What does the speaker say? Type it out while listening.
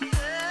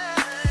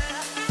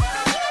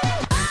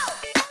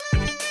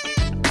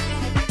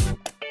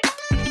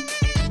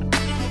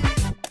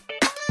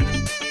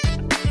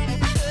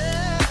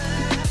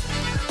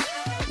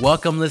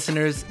Welcome,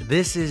 listeners.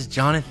 This is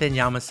Jonathan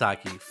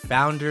Yamasaki,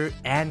 founder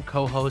and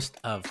co-host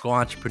of Go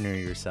Entrepreneur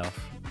Yourself.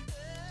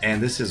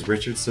 And this is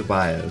Richard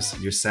Ceballos,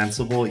 your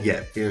sensible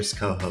yet fierce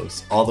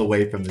co-host, all the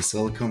way from the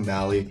Silicon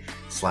Valley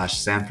 /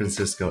 San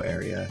Francisco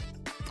area.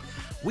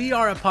 We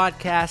are a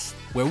podcast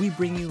where we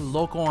bring you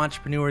local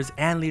entrepreneurs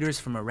and leaders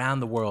from around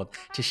the world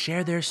to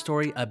share their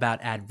story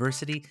about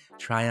adversity,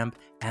 triumph,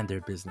 and their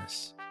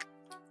business.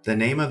 The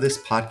name of this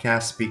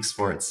podcast speaks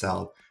for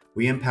itself.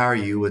 We empower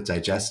you with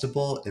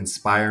digestible,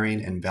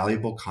 inspiring, and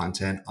valuable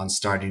content on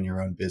starting your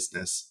own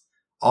business.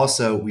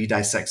 Also, we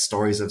dissect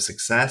stories of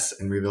success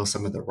and reveal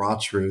some of the raw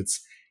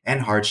truths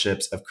and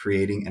hardships of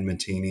creating and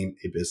maintaining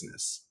a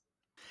business.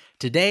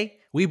 Today,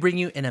 we bring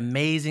you an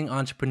amazing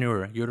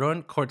entrepreneur,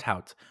 Jeroen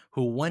Korthout,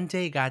 who one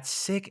day got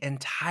sick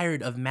and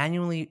tired of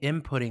manually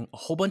inputting a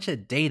whole bunch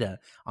of data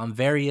on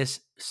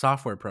various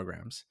software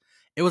programs.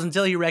 It was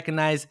until he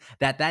recognized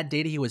that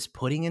data he was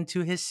putting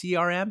into his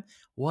CRM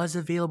was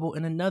available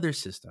in another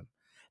system.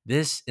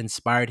 This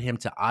inspired him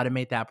to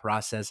automate that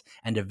process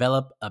and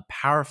develop a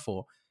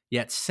powerful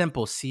yet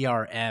simple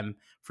CRM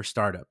for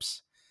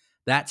startups.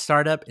 That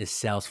startup is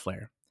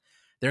SalesFlare.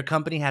 Their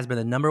company has been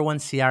the number one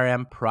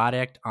CRM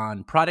product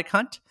on Product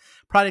Hunt.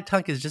 Product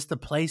Hunt is just a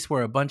place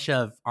where a bunch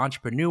of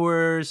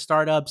entrepreneurs,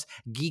 startups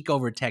geek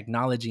over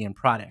technology and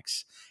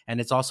products.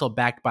 And it's also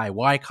backed by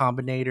Y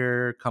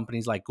Combinator,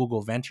 companies like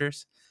Google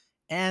Ventures.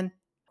 And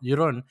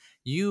Jeroen,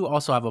 you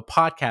also have a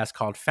podcast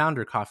called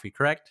Founder Coffee,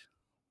 correct?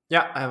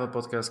 Yeah, I have a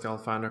podcast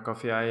called Founder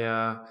Coffee.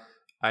 I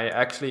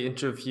actually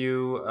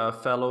interview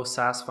fellow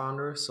SaaS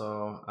founders,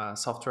 so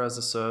software as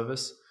a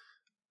service,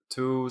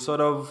 to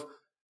sort of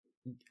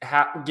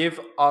give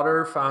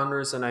other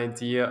founders an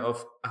idea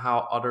of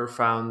how other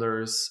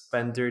founders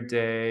spend their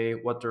day,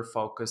 what their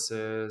focus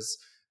is,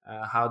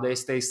 how they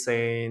stay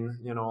sane,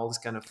 all these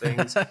kind of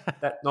things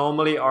that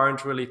normally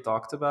aren't really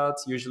talked about.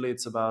 Usually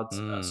it's about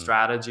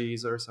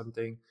strategies or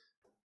something.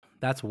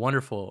 That's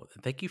wonderful.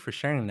 Thank you for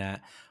sharing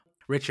that.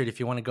 Richard,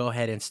 if you want to go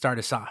ahead and start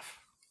us off.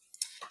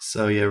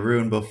 So yeah,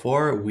 Rune,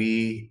 before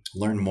we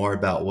learn more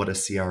about what a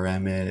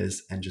CRM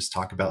is and just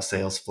talk about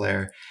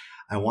SalesFlare,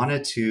 I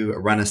wanted to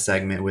run a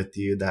segment with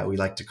you that we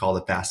like to call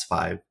the Fast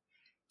Five.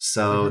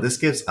 So this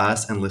gives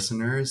us and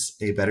listeners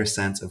a better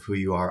sense of who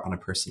you are on a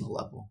personal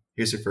level.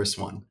 Here's your first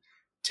one.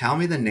 Tell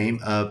me the name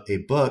of a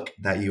book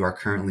that you are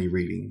currently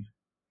reading.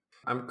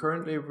 I'm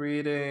currently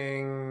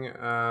reading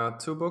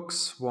two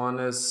books. One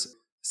is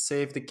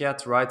Save the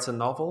Cat Writes a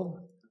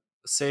Novel.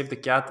 Save the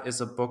Cat is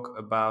a book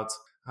about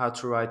how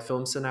to write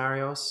film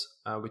scenarios,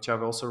 which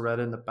I've also read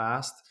in the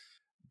past.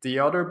 The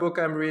other book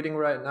I'm reading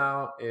right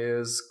now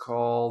is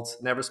called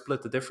Never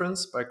Split the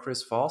Difference by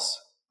Chris Voss.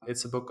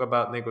 It's a book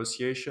about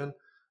negotiation,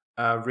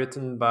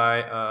 written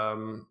by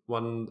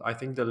I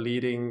think the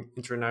leading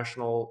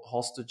international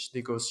hostage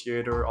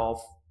negotiator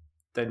of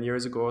 10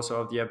 years ago or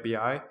so of the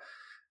FBI.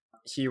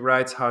 He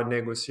writes how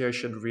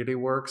negotiation really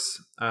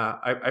works.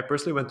 I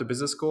personally went to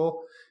business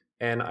school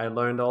and I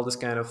learned all this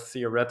kind of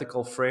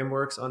theoretical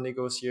frameworks on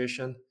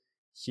negotiation.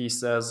 He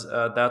says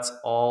that's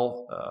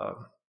all,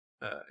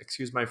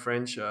 excuse my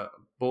French,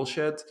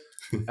 bullshit.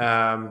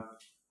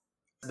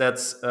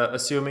 That's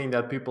assuming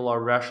that people are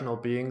rational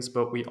beings,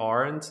 but we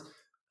aren't.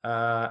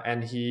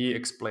 And he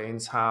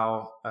explains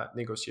how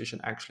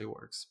negotiation actually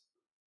works.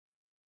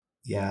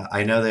 Yeah,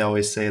 I know they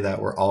always say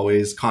that we're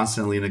always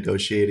constantly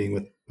negotiating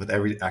with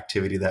every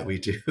activity that we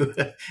do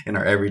in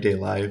our everyday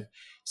life.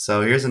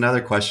 So here's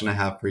another question I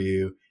have for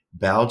you.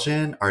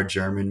 Belgian or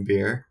German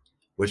beer?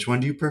 Which one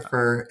do you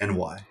prefer and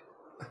why?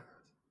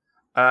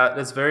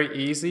 That's very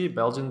easy.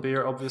 Belgian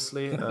beer,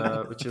 obviously,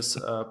 which is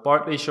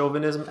partly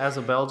chauvinism as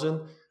a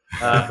Belgian,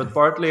 but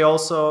partly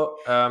also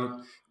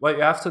what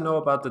you have to know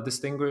about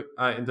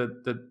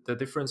the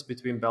difference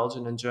between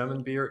Belgian and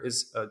German beer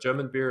is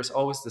German beer is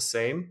always the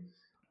same.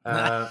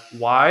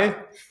 Why?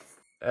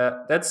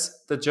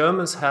 That's the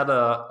Germans had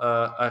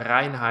a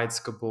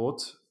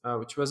Reinheitsgebot,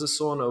 which was a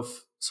sort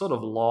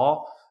of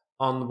law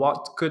on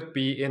what could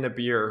be in a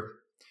beer.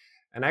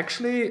 And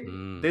actually,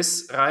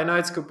 this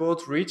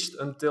Reinheitsgebot reached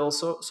until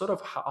sort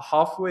of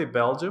halfway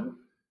Belgium,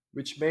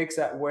 which makes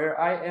that where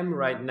I am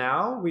right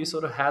now, we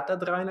sort of had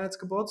that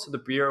Reinheitsgebot, so the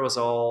beer was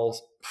all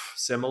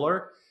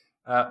similar.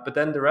 But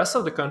then the rest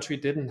of the country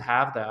didn't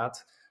have that,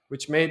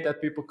 which made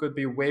that people could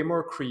be way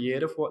more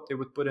creative what they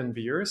would put in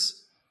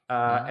beers.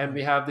 And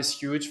we have this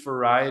huge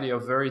variety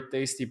of very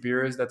tasty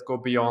beers that go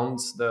beyond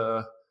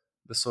the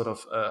sort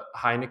of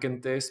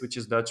Heineken taste, which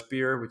is Dutch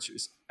beer, which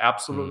is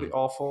absolutely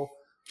awful.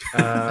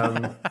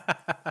 You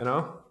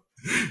know?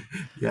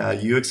 Yeah,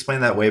 you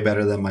explain that way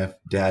better than my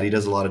dad. He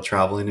does a lot of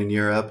traveling in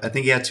Europe. I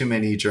think he had too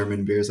many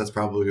German beers. That's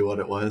probably what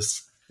it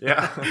was.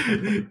 Yeah.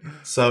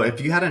 So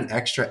if you had an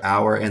extra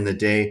hour in the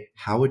day,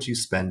 how would you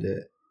spend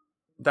it?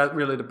 That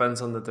really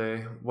depends on the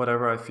day,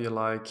 whatever I feel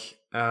like.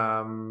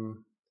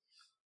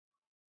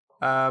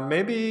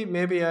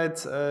 Maybe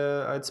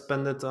I'd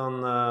spend it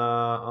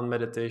on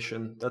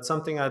meditation. That's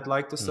something I'd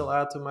like to still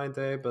add to my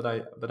day, but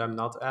I'm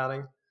not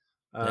adding.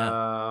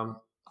 Yeah.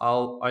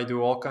 I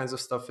do all kinds of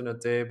stuff in a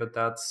day, but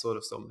that's sort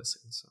of still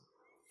missing. So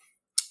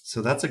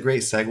So that's a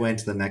great segue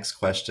into the next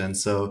question.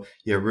 So,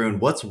 yeah, Rune,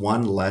 what's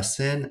one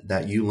lesson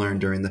that you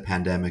learned during the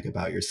pandemic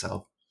about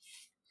yourself?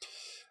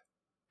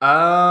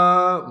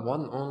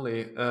 One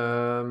only.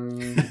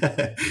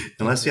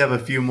 Unless you have a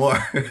few more.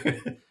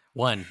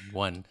 One.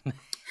 One.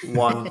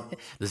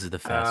 This is the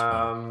fast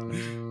five.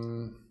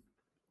 Um,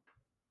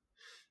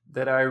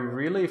 that I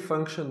really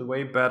function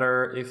way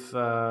better if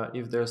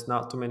there's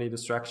not too many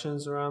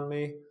distractions around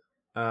me.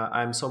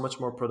 I'm so much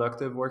more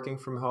productive working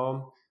from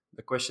home.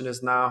 The question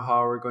is now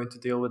how we're going to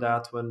deal with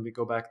that when we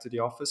go back to the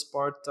office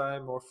part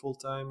time or full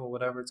time or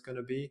whatever it's going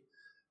to be.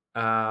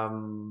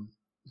 Um,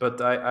 but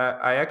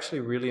I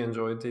actually really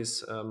enjoyed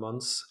these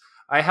months.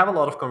 I have a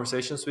lot of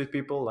conversations with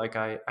people, like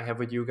I have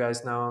with you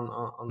guys now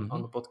on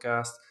Hmm. the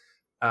podcast.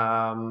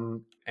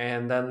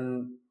 And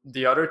then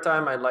the other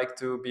time, I like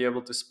to be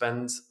able to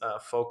spend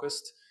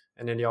focused,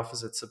 and in the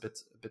office, it's a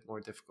bit more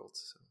difficult.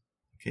 So.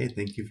 Okay,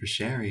 thank you for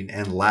sharing.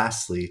 And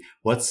lastly,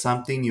 what's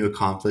something you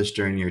accomplished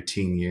during your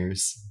teen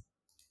years?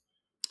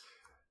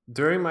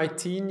 During my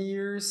teen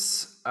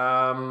years,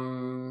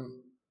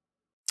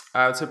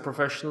 I would say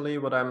professionally,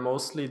 what I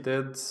mostly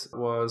did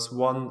was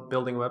one,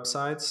 building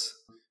websites.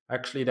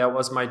 Actually, that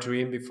was my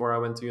dream before I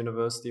went to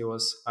university.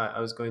 I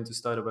was going to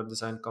start a web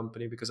design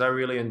company because I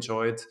really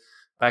enjoyed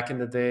back in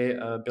the day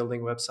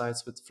building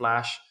websites with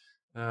Flash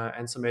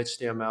and some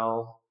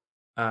HTML.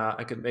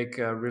 I could make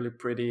really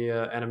pretty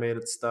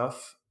animated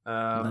stuff.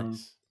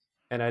 Nice.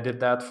 And I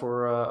did that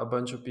for a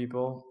bunch of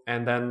people.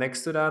 And then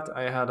next to that,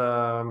 I had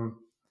a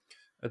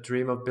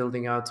dream of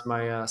building out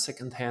my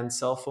second-hand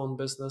cell phone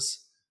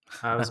business.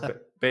 I was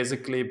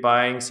basically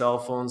buying cell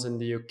phones in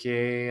the UK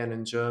and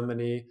in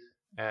Germany,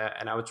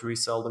 and I would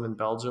resell them in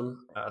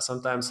Belgium.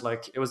 Sometimes,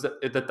 like it was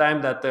at the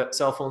time that the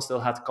cell phone still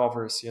had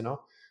covers.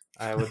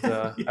 I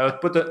would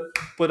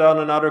put on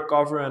another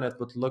cover, and it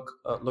would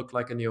look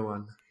like a new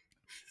one.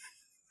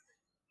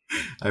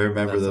 I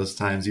remember That's those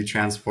times. You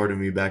transported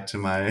me back to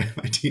my,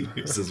 my teen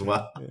years as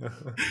well. Yeah.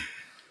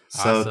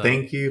 So awesome.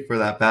 thank you for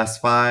that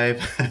fast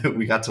five.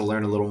 We got to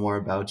learn a little more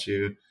about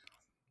you.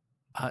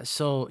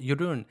 So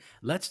Jeroen,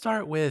 let's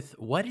start with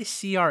what is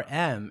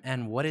CRM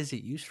and what is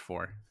it used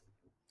for?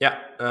 Yeah,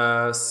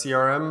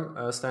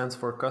 CRM stands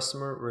for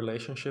Customer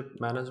Relationship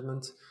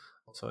Management.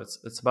 So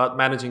it's about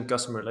managing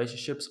customer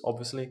relationships,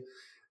 obviously.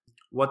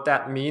 What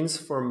that means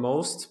for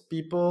most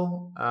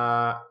people,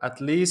 at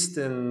least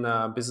in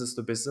business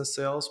to business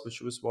sales,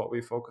 which was what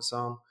we focus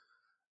on.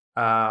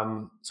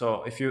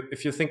 So if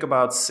you think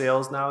about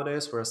sales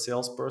nowadays, where a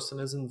salesperson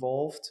is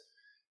involved,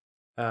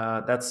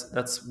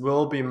 that's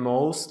will be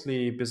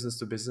mostly business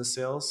to business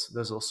sales.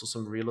 There's also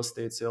some real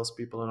estate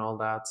salespeople and all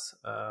that,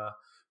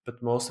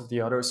 but most of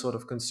the other sort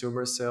of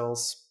consumer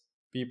sales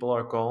people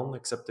are gone,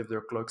 except if they're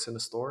clerks in the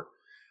store.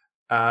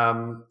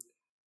 Um,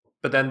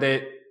 but then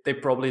they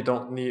probably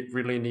don't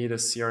really need a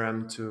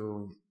CRM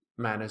to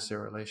manage their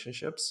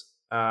relationships.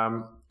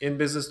 In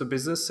business to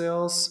business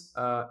sales,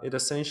 it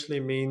essentially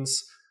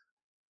means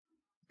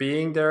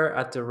being there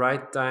at the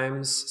right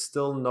times,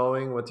 still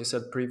knowing what you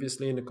said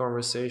previously in the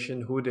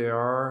conversation, who they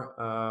are,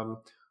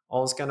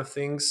 all those kind of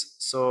things.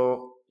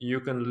 So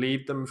you can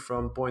lead them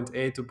from point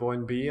A to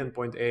point B, and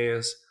point A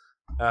is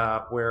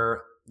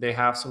where they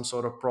have some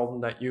sort of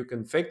problem that you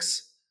can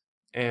fix,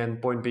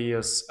 and point B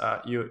is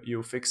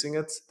you fixing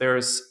it.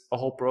 There's a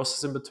whole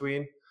process in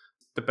between,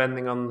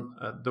 depending on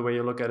the way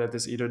you look at it,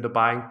 is either the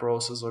buying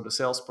process or the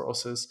sales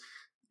process.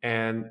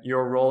 And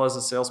your role as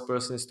a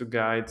salesperson is to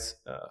guide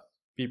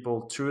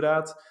people through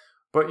that.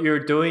 But you're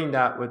doing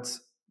that with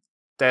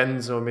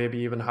tens or maybe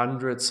even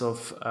hundreds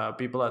of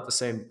people at the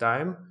same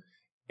time.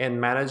 And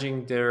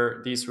managing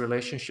these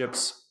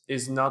relationships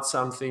is not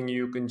something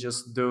you can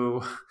just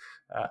do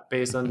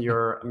based on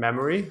your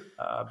memory,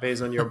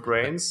 based on your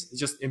brains. It's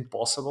just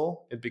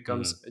impossible. It Mhm.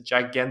 becomes a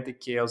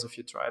gigantic chaos if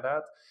you try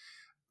that.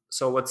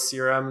 So what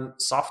CRM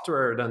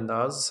software then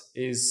does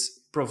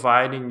is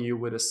providing you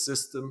with a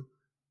system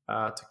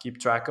to keep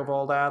track of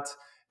all that,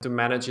 to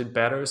manage it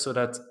better, so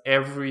that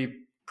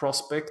every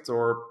prospect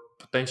or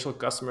potential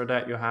customer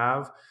that you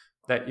have,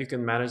 that you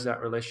can manage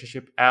that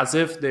relationship as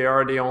if they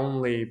are the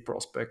only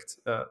prospect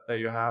that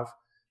you have.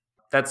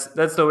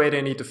 That's the way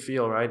they need to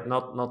feel, right?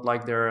 Not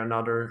like they're a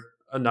number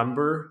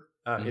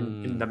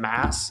in the Mm.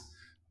 mass,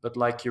 but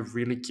like you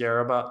really care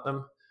about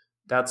them.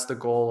 That's the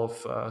goal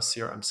of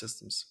CRM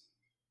systems.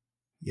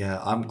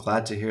 Yeah, I'm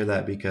glad to hear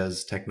that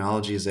because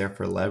technology is there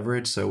for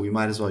leverage. So we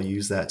might as well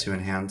use that to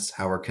enhance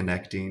how we're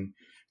connecting.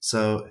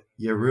 So,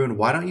 Jeroen,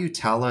 why don't you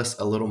tell us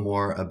a little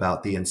more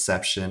about the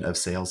inception of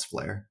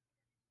SalesFlare?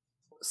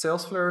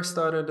 Salesflare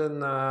started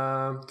in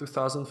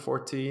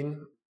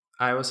 2014.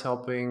 I was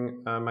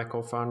helping my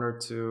co-founder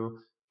to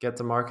get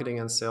the marketing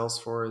and sales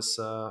for his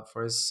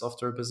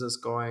software business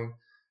going.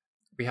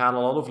 We had a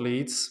lot of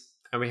leads,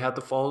 and we had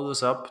to follow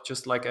this up,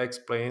 just like I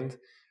explained.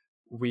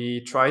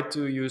 We tried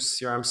to use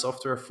CRM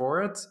software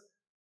for it,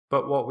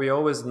 but what we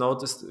always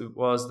noticed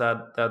was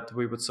that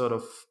we would sort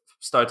of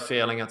start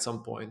failing at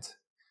some point,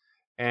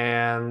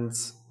 and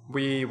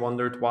we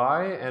wondered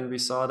why, and we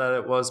saw that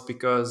it was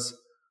because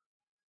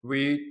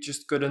we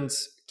just couldn't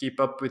keep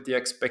up with the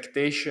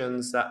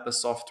expectations that the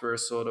software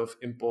sort of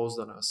imposed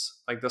on us.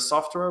 Like the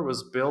software was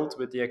built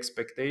with the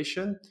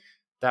expectation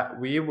that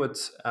we would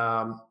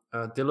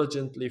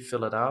diligently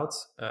fill it out.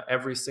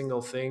 Every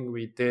single thing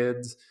we did,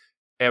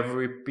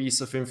 every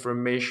piece of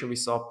information we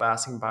saw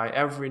passing by,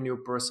 every new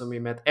person we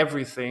met,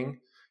 everything,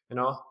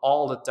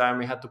 all the time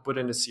we had to put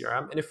in the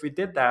CRM. And if we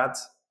did that,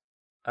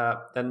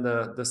 then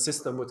the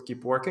system would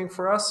keep working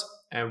for us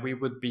and we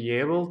would be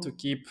able to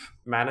keep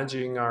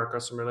managing our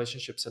customer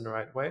relationships in the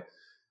right way.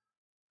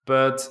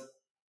 But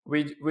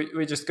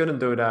we just couldn't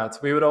do that.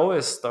 We would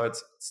always start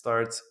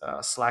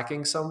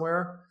slacking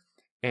somewhere,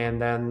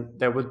 and then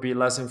there would be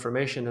less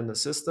information in the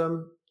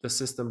system. The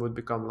system would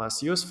become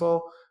less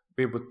useful.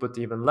 We would put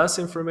even less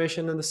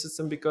information in the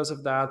system because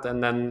of that,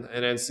 and then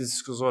it's this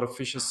sort of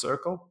vicious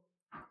circle.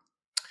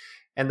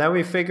 And then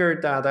we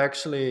figured that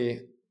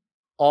actually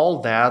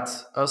all that,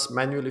 us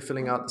manually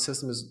filling out the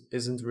system,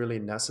 isn't really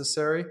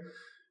necessary,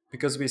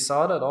 because we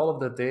saw that all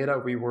of the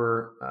data we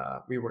were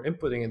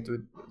inputting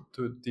into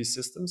these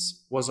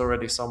systems was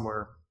already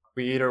somewhere.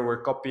 We either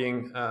were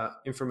copying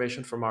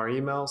information from our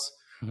emails,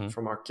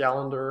 from our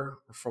calendar,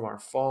 or from our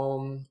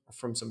phone, or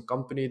from some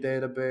company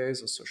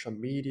database or social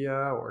media,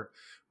 or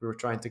we were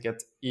trying to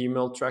get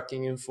email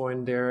tracking info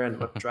in there and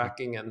web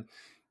tracking,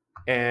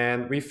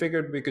 and we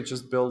figured we could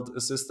just build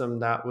a system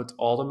that would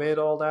automate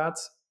all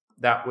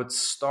that would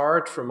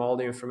start from all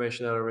the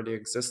information that already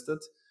existed,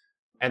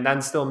 and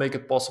then still make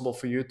it possible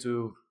for you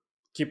to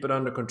keep it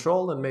under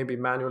control and maybe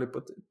manually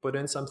put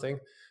in something.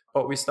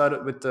 But we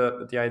started with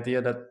the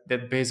idea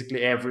that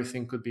basically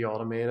everything could be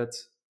automated,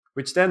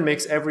 which then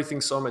makes everything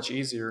so much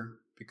easier,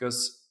 because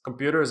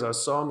computers are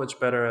so much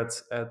better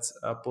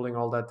at pulling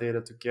all that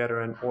data together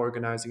and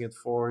organizing it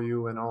for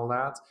you and all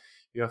that.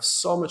 You have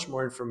so much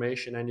more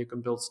information, and you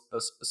can build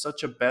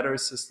such a better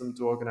system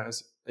to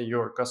organize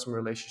your customer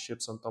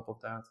relationships on top of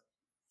that.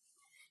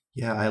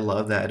 Yeah, I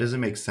love that. It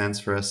doesn't make sense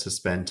for us to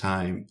spend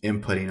time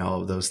inputting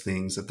all of those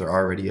things if they're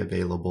already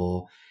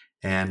available.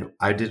 And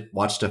I did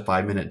watched a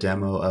 5-minute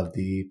demo of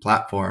the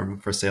platform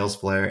for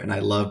SalesFlare, and I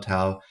loved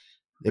how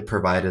it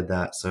provided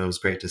that. So it was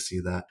great to see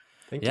that.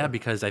 Thank Yeah, you.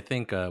 because I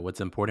think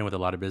what's important with a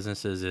lot of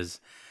businesses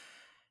is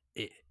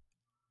it,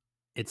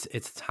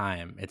 it's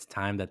time. It's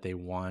time that they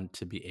want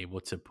to be able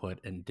to put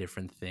in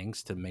different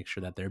things to make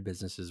sure that their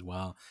business is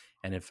well.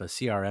 And if a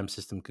CRM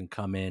system can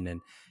come in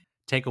and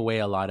take away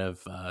a lot of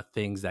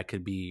things that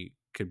could be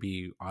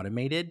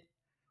automated,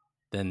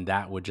 then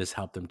that would just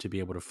help them to be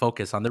able to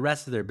focus on the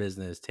rest of their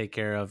business, take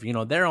care of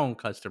their own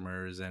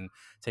customers, and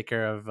take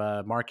care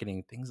of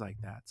marketing, things like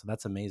that. So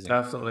that's amazing.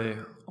 Definitely.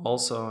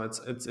 Also,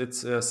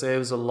 it's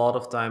saves a lot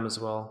of time as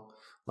well.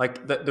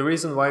 Like the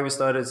reason why we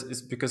started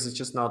is because it's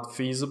just not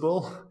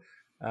feasible.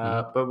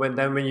 Hmm. But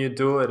when you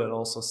do it, it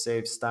also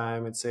saves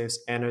time. It saves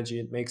energy.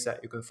 It makes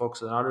that you can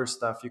focus on other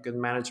stuff. You can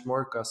manage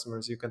more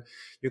customers. You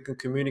can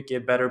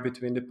communicate better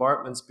between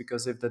departments,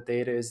 because if the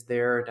data is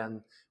there,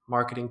 then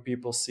marketing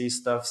people see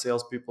stuff,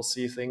 sales people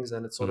see things,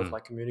 and it's sort of Hmm.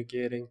 like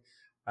communicating.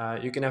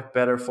 You can have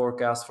better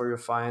forecasts for your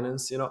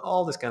finance.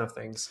 All these kind of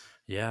things.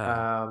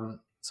 Yeah,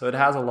 So it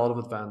has a lot of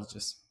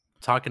advantages.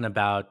 talking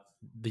about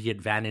the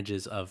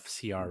advantages of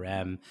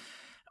CRM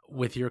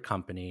with your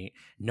company,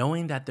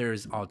 knowing that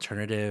there's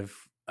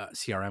alternative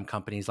CRM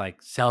companies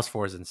like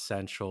Salesforce,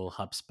 Essential,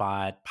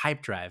 HubSpot,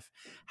 Pipedrive,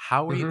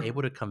 how were you Mhm.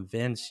 able to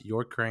convince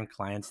your current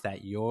clients that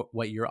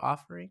what you're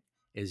offering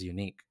is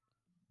unique?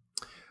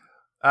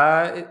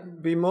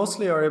 We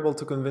mostly are able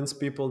to convince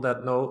people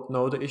that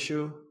know the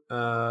issue.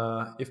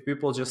 If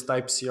people just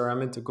type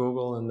CRM into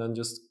Google and then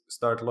just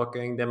start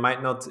looking, they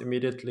might not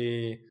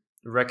immediately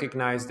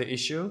recognize the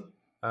issue.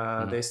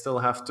 Mhm. They still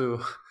have to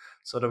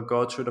sort of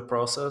go through the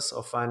process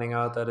of finding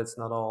out that it's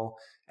not all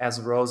as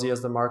rosy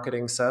as the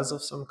marketing says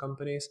of some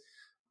companies.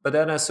 But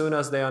then, as soon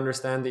as they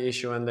understand the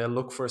issue and they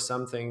look for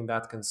something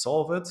that can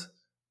solve it,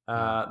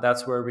 Mhm.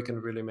 that's where we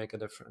can really make a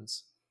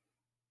difference.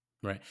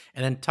 Right.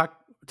 And then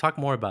talk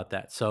more about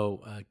that.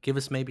 So, give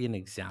us maybe an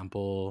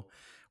example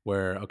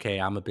where, okay,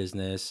 I'm a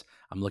business,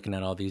 I'm looking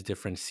at all these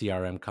different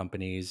CRM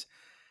companies.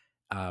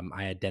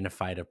 I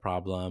identified a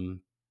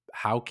problem.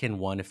 How can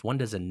one, if one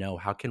doesn't know,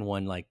 how can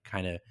one like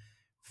kind of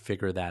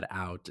figure that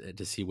out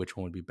to see which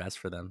one would be best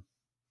for them?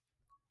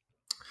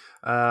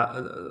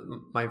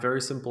 My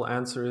very simple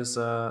answer is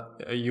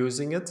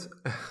using it.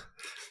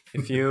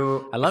 if I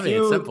you love if it.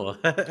 It's you simple.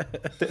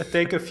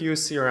 take a few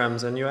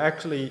CRMs and you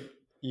actually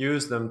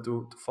use them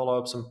to follow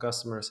up some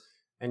customers,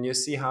 and you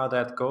see how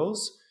that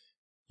goes,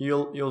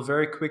 you'll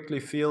very quickly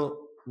feel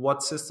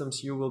what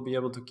systems you will be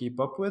able to keep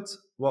up with,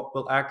 what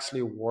will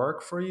actually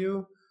work for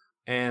you,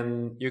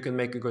 and you can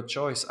make a good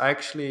choice. I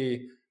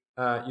actually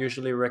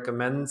usually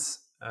recommend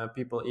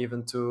people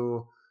even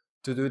to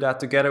do that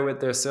together with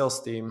their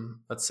sales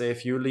team. Let's say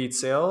if you lead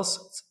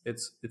sales,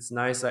 it's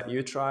nice that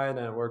you try it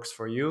and it works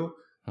for you,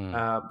 Hmm.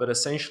 but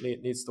essentially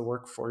it needs to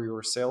work for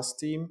your sales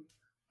team.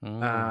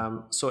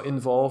 Mm. So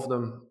involve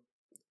them,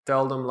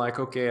 tell them like,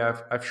 okay,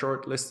 I've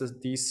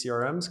shortlisted these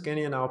CRMs. Can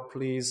you now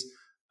please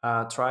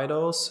try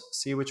those,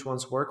 see which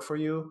ones work for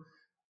you?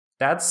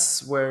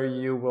 that's where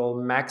you will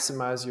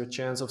maximize your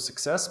chance of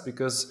success,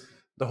 because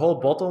the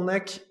whole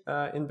bottleneck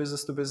in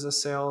business to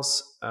business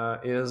sales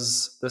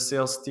is the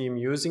sales team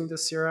using the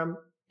CRM.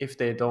 If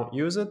they don't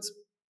use it,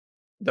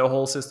 the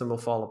whole system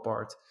will fall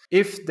apart.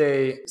 If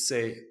they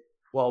say,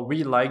 well, we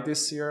like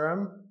this CRM,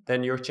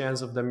 then your chance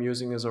of them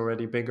using is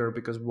already bigger,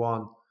 because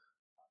one,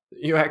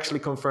 you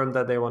actually confirm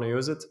that they want to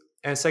use it,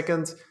 and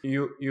second,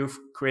 you've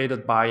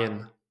created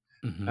buy-in.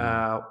 Hmm.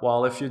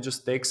 While if you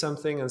just take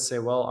something and say,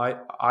 well,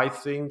 I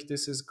think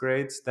this is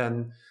great,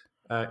 then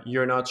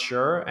you're not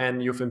sure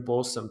and you've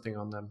imposed something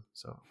on them.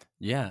 So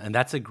Yeah, and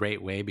that's a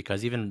great way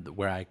because even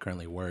where I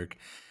currently work,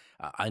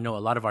 I know a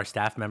lot of our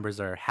staff members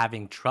are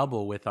having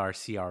trouble with our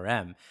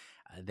CRM.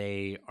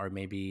 They are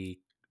maybe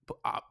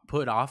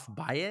put off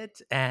by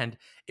it, and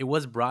it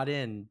was brought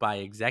in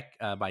by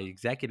by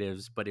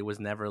executives, but it was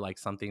never like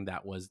something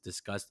that was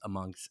discussed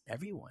amongst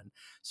everyone.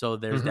 So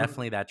there's Mhm.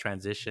 definitely that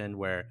transition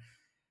where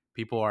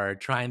people are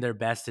trying their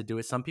best to do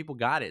it. Some people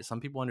got it. Some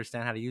people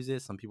understand how to use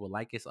it. Some people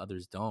like it.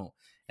 Others don't.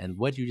 And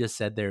what you just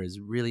said there is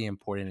really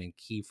important and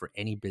key for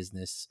any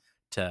business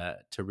to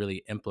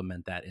really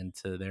implement that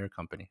into their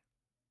company.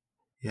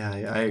 Yeah,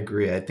 I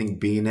agree. I think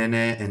being in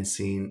it and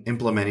seeing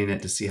implementing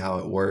it to see how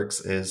it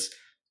works is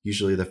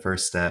usually the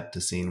first step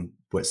to seeing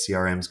what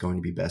CRM is going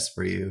to be best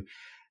for you.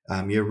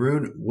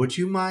 Jeroen, would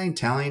you mind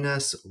telling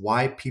us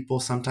why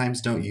people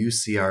sometimes don't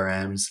use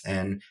CRMs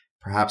and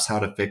perhaps how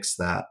to fix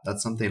that?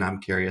 That's something I'm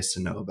curious to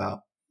know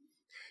about.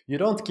 You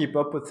don't keep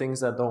up with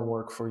things that don't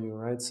work for you,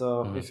 right?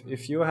 So Mhm.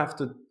 if you have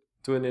to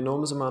do an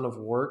enormous amount of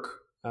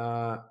work,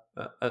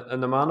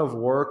 an amount of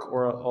work,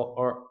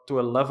 or to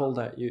a level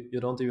that you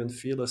don't even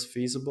feel is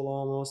feasible,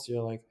 almost,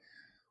 you're like,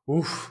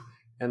 oof.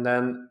 And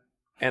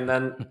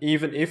then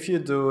even if you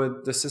do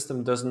it, the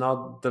system does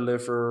not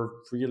deliver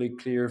really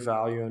clear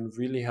value and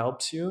really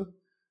helps you,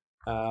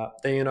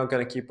 then you're not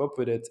going to keep up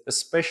with it,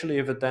 especially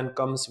if it then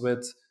comes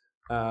with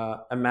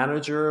a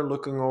manager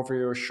looking over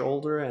your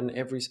shoulder, and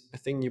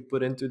everything you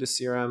put into the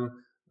CRM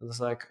is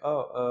like,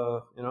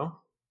 oh,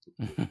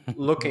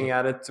 looking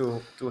at it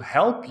to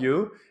help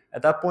you.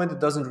 At that point, it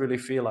doesn't really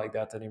feel like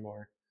that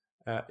anymore.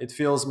 It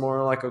feels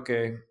more like,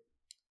 okay,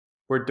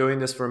 we're doing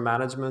this for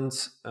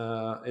management.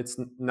 It's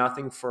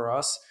nothing for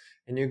us.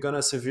 And you're going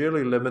to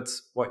severely limit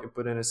what you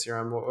put in a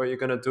CRM. What you're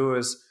going to do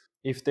is,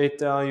 if they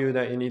tell you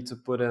that you need to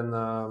put in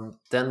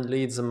 10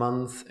 leads a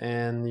month,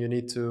 and you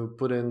need to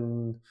put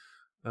in,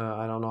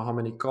 I don't know how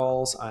many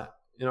calls,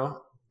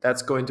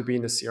 that's going to be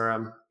in the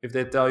CRM. If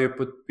they tell you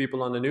put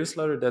people on the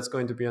newsletter, that's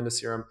going to be on the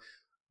CRM.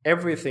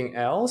 Everything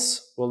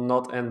else will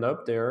not end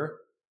up there,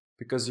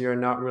 because you're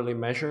not really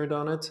measured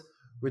on it,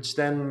 which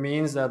then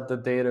means that the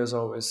data is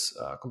always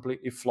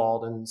completely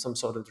flawed in some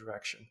sort of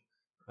direction,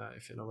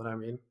 if you know what I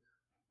mean.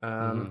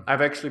 Mhm.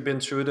 I've actually been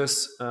through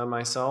this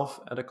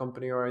myself at a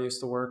company where I used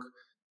to work.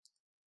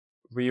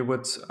 We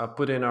would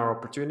put in our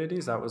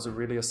opportunities. That was a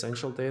really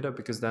essential data,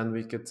 because then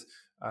we could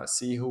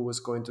see who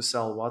was going to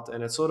sell what.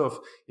 And it's sort of,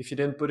 if you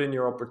didn't put in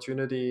your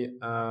opportunity,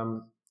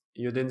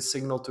 you didn't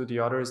signal to the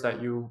others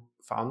that you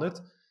found it.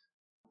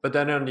 But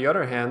then on the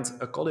other hand,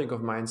 a colleague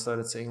of mine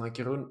started saying, like,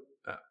 Jeroen,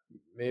 uh,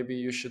 maybe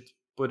you should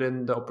put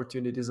in the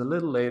opportunities a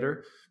little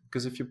later,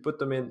 because if you put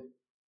them in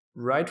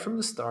right from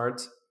the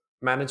start,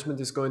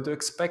 management is going to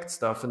expect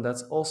stuff, and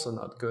that's also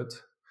not good.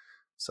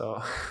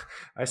 So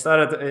I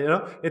started,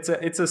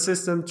 it's a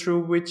system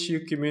through which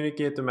you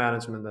communicate to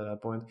management at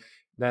that point.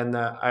 Then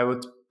I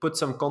would put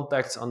some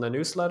contacts on the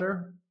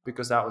newsletter,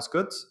 because that was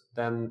good.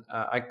 Then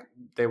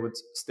they would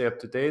stay up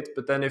to date.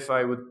 But then if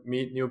I would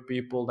meet new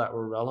people that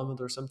were relevant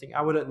or something,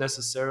 I wouldn't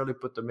necessarily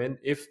put them in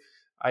if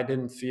I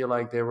didn't feel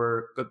like they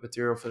were good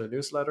material for the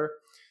newsletter.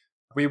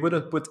 We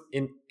wouldn't put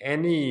in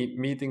any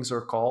meetings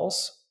or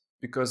calls,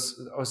 because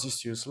it was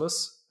just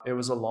useless. It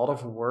was a lot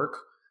of work,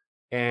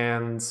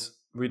 and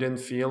we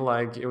didn't feel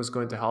like it was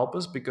going to help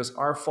us, because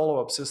our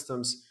follow-up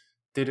systems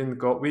didn't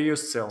go. We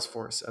used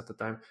Salesforce at the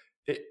time.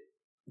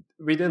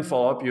 We didn't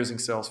follow up using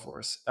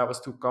Salesforce. That was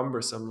too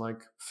cumbersome.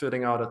 Like,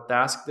 filling out a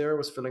task there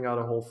was filling out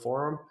a whole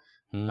form.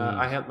 I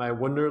Mm. had my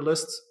Wonder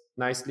list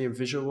nicely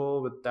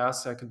visual with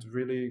tasks I could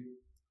really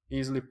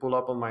easily pull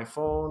up on my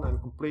phone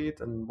and complete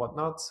and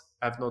whatnot.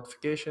 I have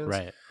notifications.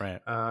 Right,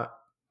 right. Uh,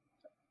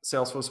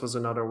 Salesforce was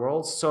another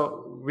world.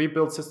 So we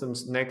built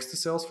systems next to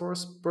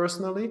Salesforce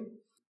personally.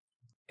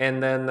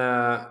 And then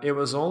it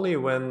was only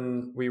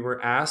when we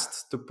were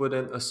asked to put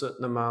in a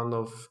certain amount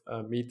of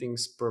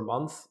meetings per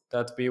month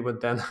that we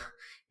would then,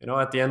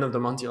 at the end of the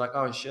month, you're like,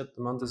 oh shit,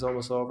 the month is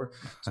almost over.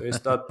 So you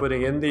start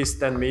putting in these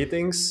 10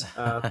 meetings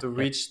to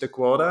reach the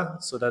quota,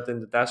 so that in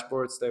the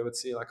dashboards they would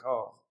see, like,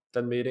 oh,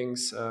 10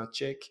 meetings,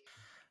 check.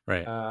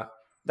 Right. Uh,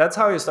 that's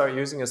how you start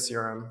using a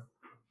CRM.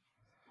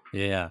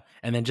 Yeah.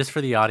 And then just for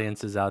the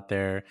audiences out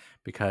there,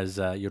 because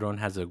Jeroen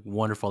has a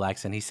wonderful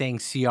accent, he's saying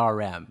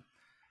CRM.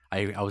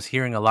 I was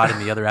hearing a lot in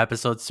the other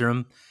episodes through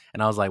him,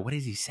 and I was like, what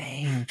is he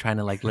saying? Trying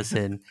to like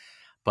listen.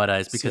 But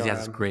it's because he has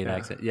this CRM, great yeah.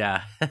 accent.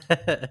 Yeah.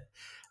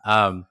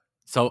 um,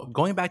 so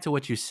going back to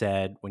what you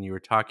said when you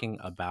were talking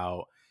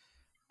about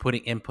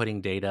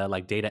inputting data,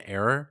 like data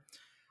error,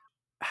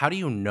 how do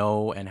you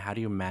know and how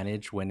do you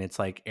manage when it's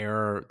like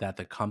error that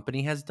the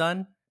company has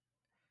done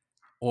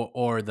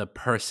or the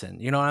person?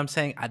 You know what I'm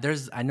saying?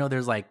 I know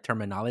there's like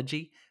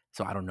terminology,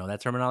 so I don't know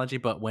that terminology,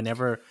 but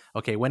whenever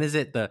okay, when is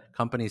it the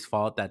company's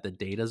fault that the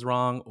data's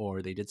wrong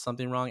or they did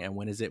something wrong, and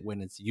when is it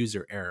when it's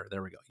user error?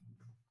 There we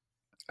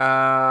go.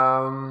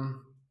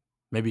 Um,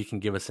 Maybe you can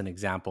give us an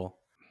example.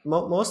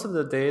 Most of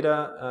the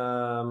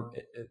data,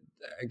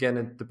 again,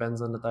 it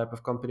depends on the type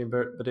of company,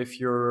 but if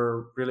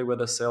you're really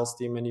with a sales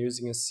team and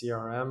using a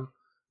CRM,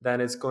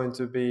 then it's going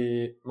to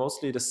be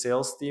mostly the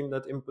sales team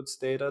that inputs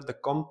data. The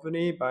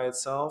company by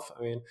itself,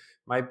 I mean,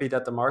 might be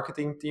that the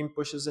marketing team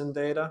pushes in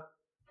data.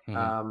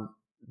 Hmm.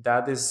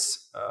 That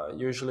is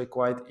usually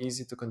quite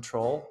easy to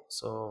control.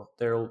 So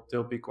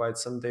there'll be quite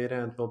some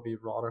data and it will be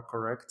rather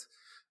correct.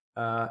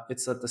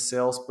 It's at the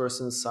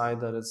salesperson's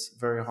side that it's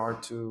very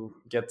hard to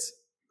get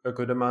a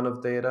good amount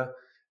of data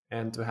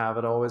and to have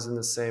it always in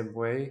the same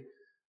way.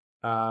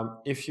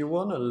 If you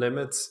want to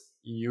limit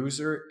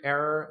user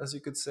error, as you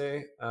could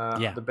say,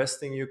 Yeah. the best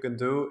thing you can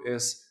do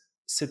is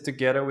sit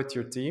together with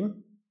your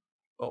team.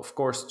 Of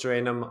course,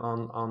 train them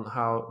on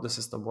how the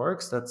system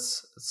works.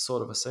 That's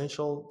sort of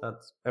essential that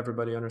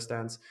everybody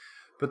understands.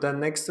 But then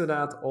next to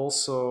that,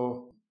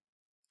 also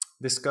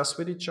discuss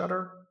with each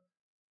other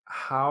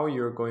how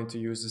you're going to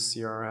use the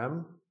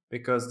CRM,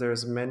 because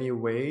there's many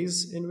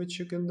ways in which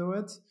you can do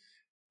it,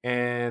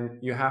 and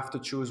you have to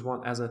choose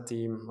one as a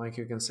team. Like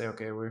you can say,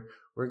 okay,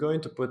 we're going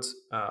to put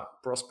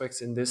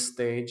prospects in this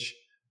stage,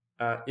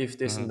 if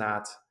this Hmm. and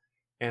that,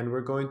 and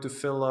we're going to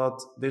fill out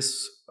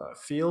this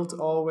field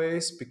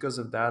always because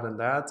of that and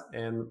that,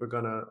 and we're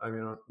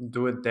gonna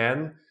do it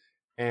then,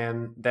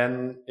 and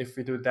then if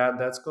we do that,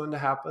 that's going to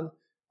happen.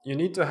 You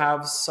need to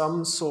have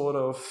some sort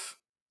of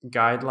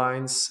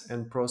guidelines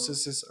and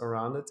processes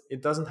around it.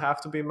 It doesn't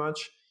have to be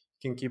much.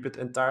 You can keep it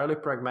entirely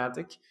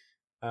pragmatic.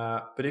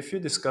 But if you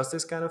discuss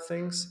these kind of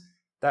things,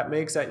 that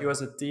makes that you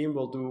as a team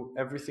will do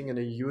everything in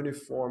a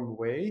uniform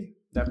way,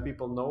 that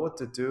people know what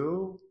to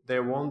do.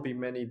 There won't be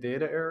many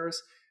data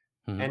errors,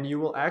 Hmm. and you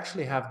will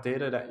actually have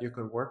data that you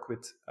can work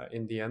with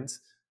in the end.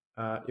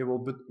 It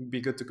will be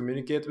good to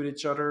communicate with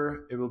each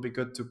other. It will be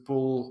good to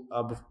pull,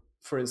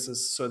 for instance,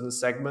 certain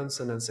segments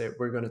and then say,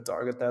 we're going to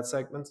target that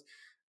segment.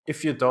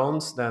 If you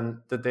don't,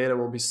 then the data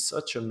will be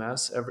such a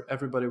mess.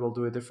 Everybody will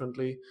do it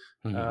differently.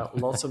 Hmm.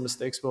 Lots of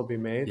mistakes will be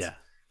made. Yeah.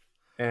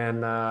 And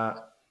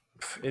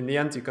in the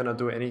end, you're going to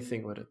do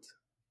anything with it.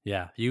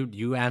 Yeah,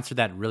 you answered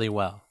that really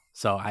well.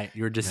 So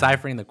you're Yeah.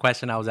 deciphering the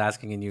question I was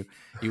asking, and you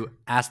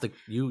asked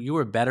you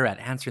were better at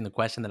answering the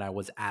question that I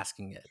was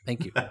asking it.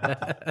 Thank you.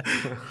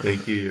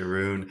 Thank you,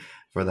 Jeroen,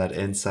 for that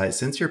insight.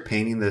 Since you're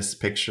painting this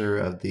picture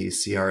of the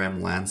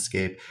CRM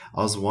landscape,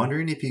 I was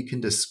wondering if you can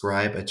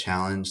describe a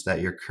challenge that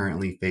you're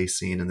currently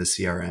facing in the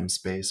CRM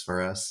space for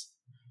us.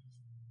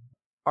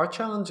 Our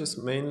challenge is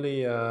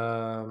mainly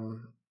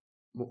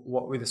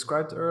what we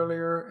described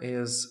earlier.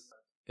 Is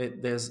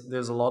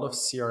there's a lot of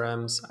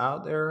CRMs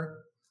out there.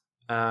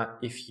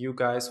 If you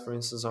guys, for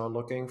instance, are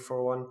looking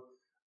for one,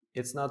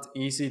 it's not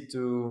easy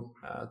to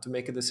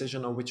make a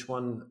decision on which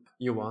one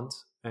you want.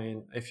 I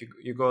mean, if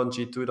you go on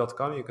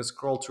g2.com, you can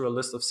scroll through a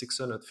list of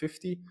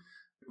 650.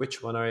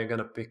 Which one are you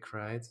gonna pick,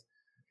 right?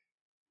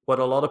 What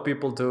a lot of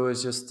people do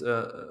is just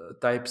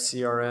type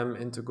CRM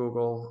into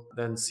Google,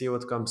 then see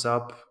what comes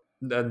up,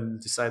 then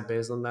decide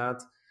based on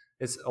that.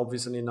 It's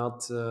obviously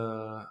not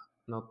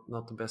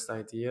the best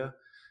idea.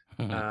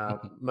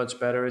 Much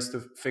better is to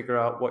figure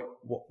out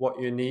what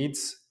you need,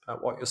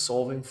 what you're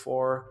solving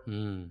for,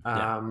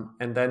 Yeah.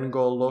 and then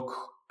go look,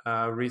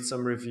 read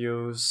some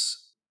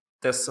reviews,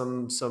 test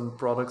some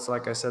products.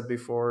 Like I said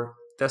before,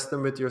 test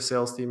them with your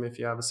sales team if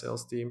you have a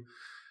sales team.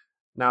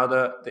 Now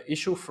the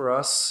issue for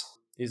us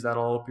is that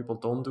a lot of people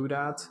don't do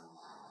that.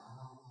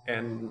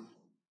 And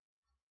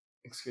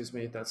excuse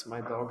me, that's my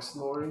dog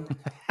snoring.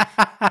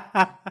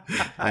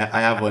 I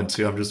have one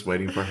too. I'm just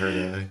waiting for her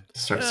to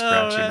start Oh,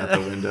 scratching at the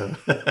man. window.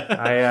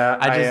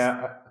 I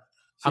just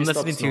She I'm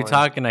stopped listening to you snoring.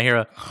 talk and I hear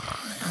a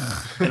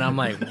and I'm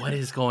like, what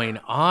is going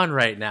on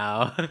right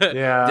now? Did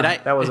Yeah, I?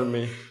 that wasn't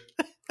me.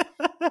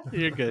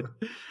 You're good.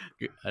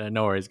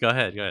 No worries. Go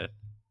ahead. Go ahead.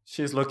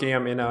 She's looking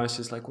at me now and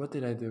she's like, what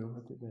did I do?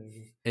 What did I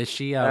do? Is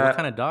she? What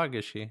kind Uh, of dog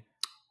is she?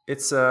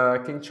 it's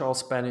a King Charles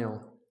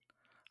Spaniel.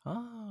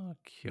 Oh,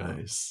 cute.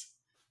 Nice.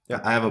 I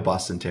Yep. have a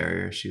Boston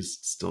Terrier. She's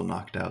still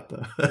knocked out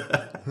though,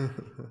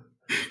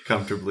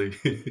 comfortably.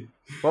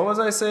 What was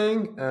I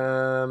saying?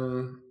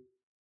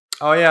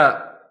 Oh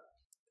yeah,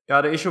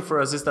 yeah. The issue for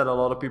us is that a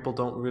lot of people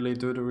don't really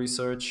do the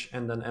research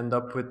and then end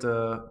up with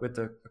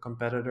a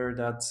competitor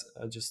that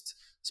just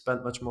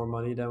spent much more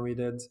money than we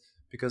did.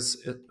 Because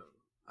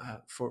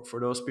for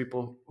those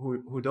people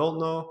who don't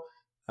know,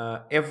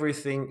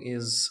 everything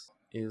is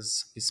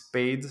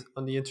paid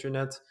on the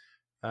internet.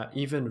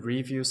 Even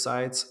review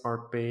sites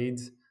are paid.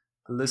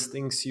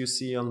 Listings you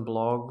see on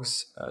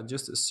blogs,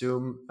 just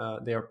assume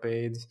they are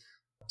paid.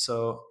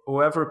 So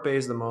whoever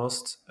pays the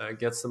most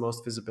gets the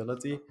most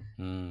visibility.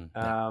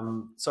 Yeah.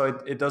 So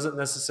it doesn't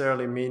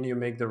necessarily mean you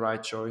make the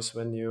right choice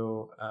when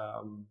you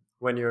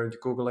when you're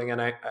googling.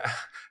 And I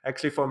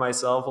actually, for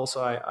myself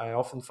also, I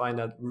often find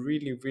that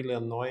really really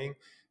annoying,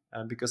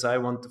 because I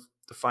want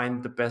to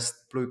find the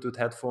best Bluetooth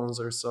headphones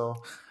or so,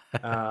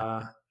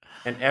 uh,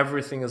 and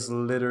everything is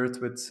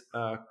littered with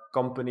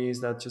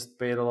companies that just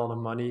paid a lot of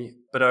money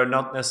but are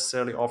not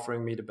necessarily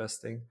offering me the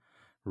best thing.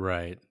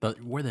 Right.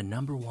 But we're the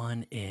number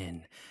one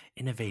in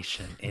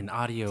innovation in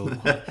audio.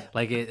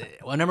 Like,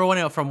 well, number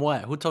one from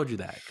what? Who told you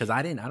that? Because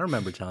I didn't. I don't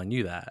remember telling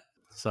you that.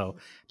 So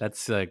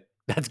that's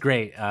that's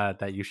great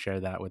that you share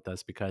that with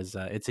us, because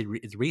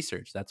it's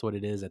research. That's what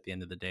it is at the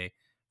end of the day.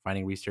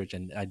 Finding research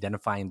and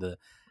identifying the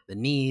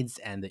needs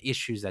and the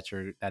issues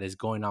that is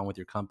going on with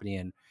your company,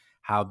 and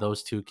how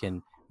those two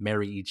can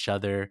marry each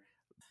other.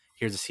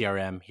 Here's a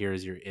CRM.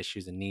 Here's your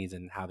issues and needs,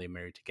 and how they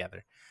marry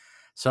together.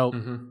 So,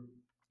 Hmm.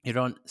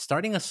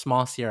 starting a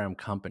small CRM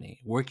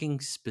company,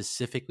 working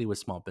specifically with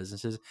small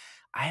businesses,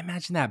 I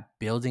imagine that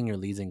building your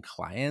leads and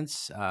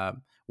clients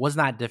was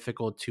not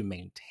difficult to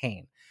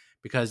maintain,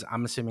 because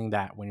I'm assuming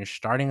that when you're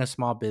starting a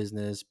small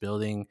business,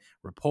 building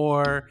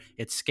rapport,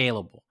 it's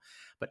scalable.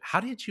 But how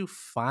did you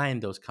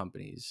find those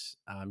companies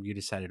you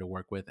decided to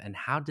work with, and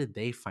how did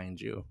they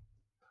find you?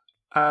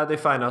 They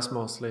find us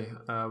mostly.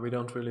 We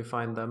don't really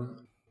find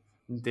them.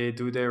 They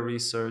do their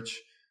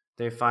research.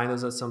 They find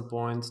us at some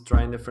point,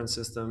 trying different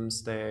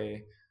systems.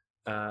 They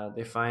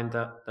find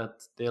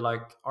that they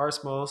like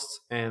ours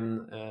most,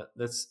 and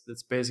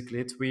that's basically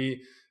it.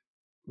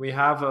 We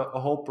have a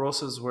whole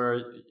process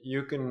where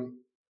you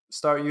can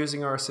start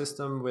using our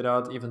system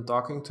without even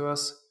talking to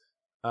us.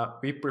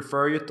 We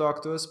prefer you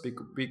talk to us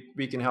because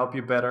we can help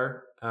you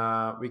better.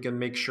 We can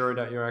make sure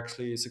that you're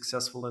actually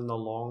successful in the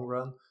long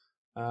run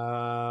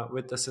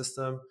with the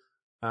system.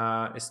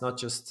 It's not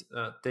just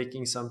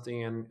taking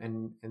something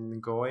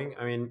and going.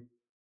 I mean,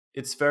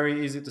 it's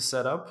very easy to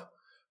set up,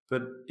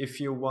 but if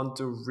you want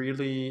to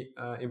really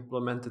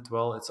implement it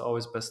well, it's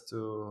always best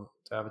to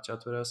have a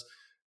chat with us.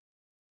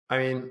 I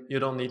mean, you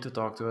don't need to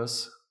talk to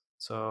us.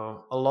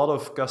 So a lot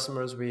of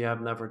customers we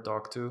have never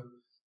talked to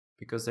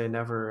because they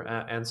never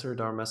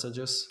answered our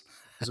messages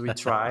because we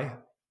try.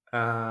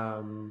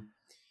 Um,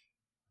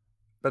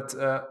 but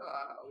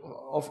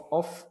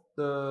of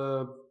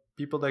the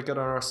people that get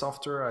on our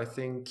software, I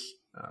think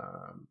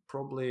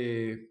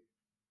probably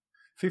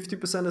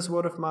 50% is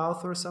word of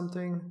mouth or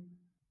something.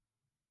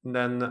 And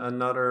then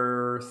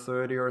another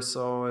 30 or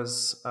so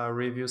is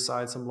review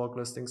sites and blog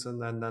listings,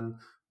 and then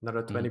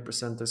another Mm,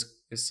 20%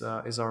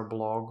 is our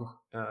blog.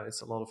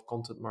 It's a lot of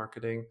content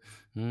marketing,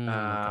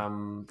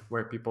 okay.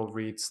 where people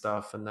read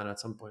stuff, and then at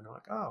some point they're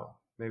like, oh,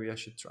 maybe I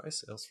should try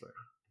Salesforce.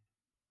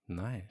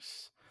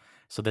 Nice.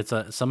 So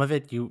that's some of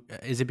it. You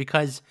is it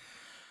because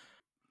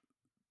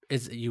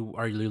Is you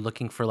are you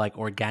looking for like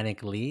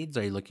organic leads?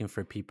 Are you looking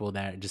for people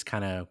that just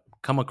kind of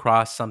come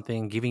across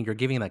something, you're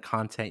giving the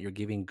content, you're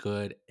giving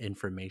good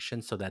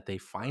information so that they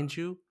find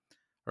you?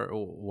 Or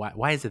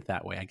why is it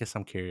that way? I guess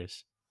I'm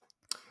curious.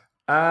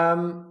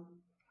 Um,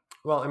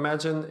 well,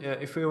 imagine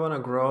if we want to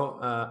grow,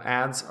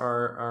 ads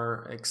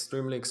are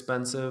extremely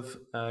expensive.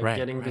 Right,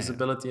 Getting right.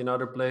 visibility in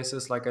other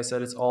places, like I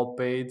said, it's all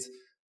paid.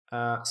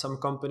 Some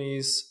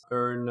companies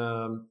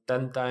earn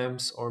 10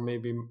 times or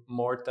maybe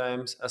more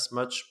times as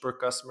much per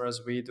customer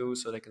as we do,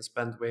 so they can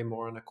spend way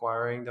more on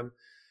acquiring them,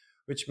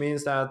 which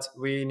means that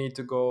we need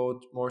to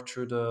go more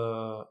through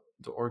the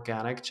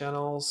organic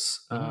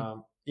channels.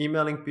 Hmm.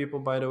 Emailing people,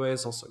 by the way,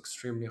 is also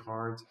extremely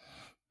hard,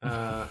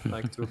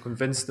 like to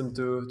convince them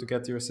to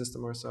get to your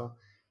system or so.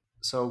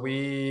 So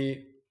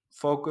we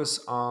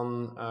focus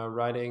on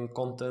writing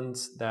content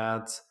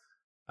that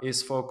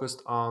is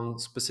focused on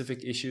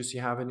specific issues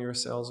you have in your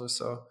sales or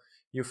so.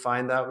 You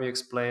find that we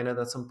explain it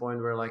at some point.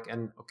 We're like,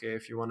 and okay,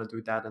 if you want to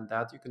do that and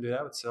that, you can do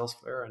that with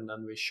Salesforce, and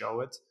then we show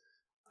it,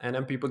 and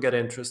then people get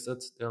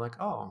interested. They're like,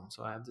 oh,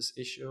 so I have this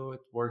issue.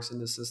 It works in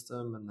the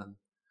system, and then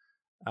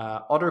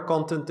other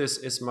content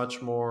is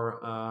much more,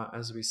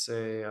 as we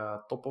say,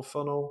 top of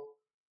funnel.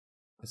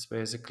 It's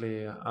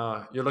basically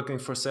you're looking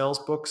for sales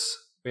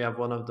books. We have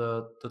one of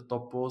the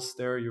top posts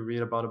there. You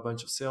read about a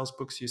bunch of sales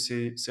books. You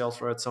see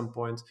Salesforce at some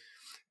point,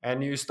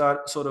 and you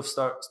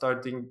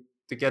starting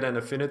to get an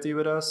affinity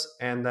with us.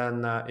 And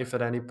then if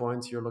at any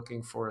point you're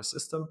looking for a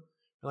system,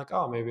 you're like,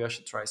 oh, maybe I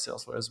should try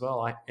Salesforce as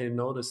well. I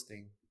know this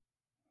thing.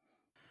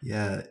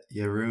 Yeah,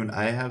 Yaroon,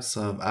 I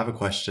have a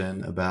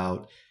question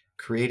about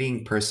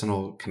creating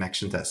personal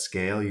connections at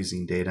scale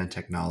using data and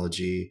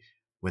technology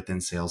within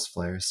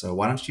SalesFlare. So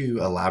why don't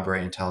you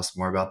elaborate and tell us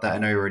more about that? I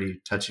know you're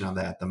already touching on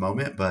that at the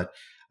moment, but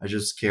I'm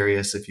just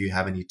curious if you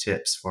have any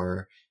tips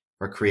for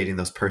creating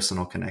those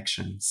personal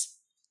connections.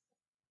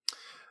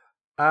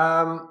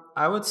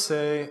 I would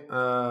say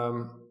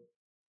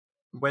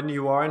when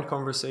you are in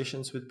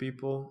conversations with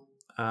people,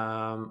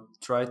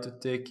 try to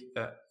take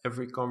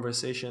every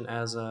conversation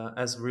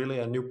as really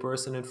a new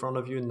person in front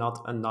of you,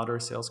 not another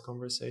sales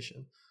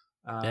conversation.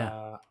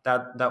 Yeah.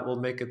 That will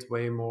make it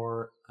way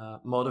more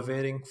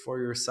motivating for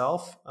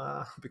yourself,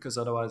 because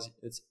otherwise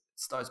it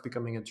starts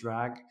becoming a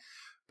drag.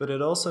 But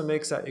it also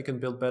makes that you can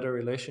build better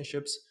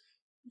relationships.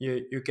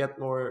 You get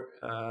more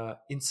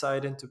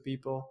insight into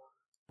people,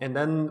 And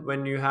then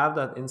when you have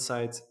that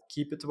insight,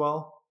 keep it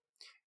well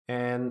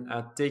and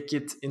take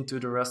it into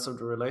the rest of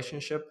the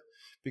relationship,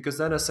 because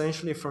then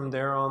essentially from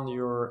there on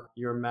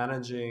you're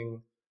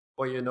managing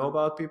what you know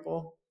about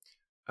people.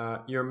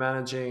 You're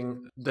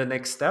managing the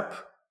next step.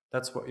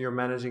 That's what you're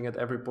managing at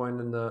every point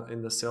in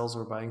the sales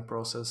or buying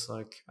process.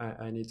 Like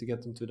I need to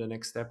get them to the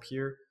next step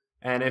here,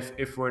 and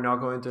if we're not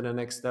going to the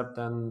next step,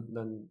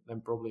 then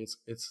probably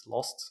it's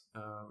lost.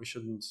 We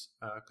shouldn't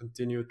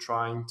continue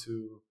trying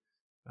to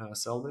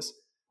sell this.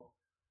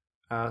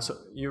 So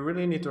you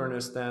really need to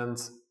understand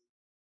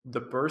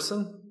the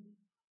person,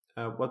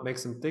 what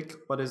makes them tick,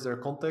 what is their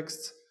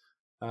context,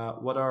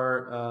 what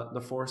are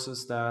the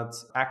forces that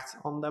act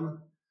on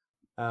them,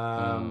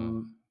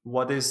 Mm,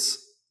 what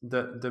is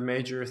the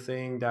major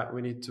thing that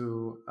we need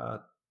to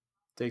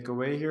take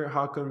away here,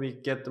 how can we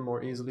get them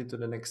more easily to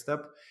the next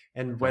step,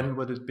 and right. when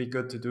would it be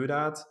good to do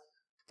that.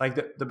 Like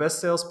the best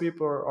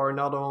salespeople are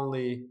not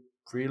only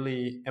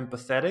really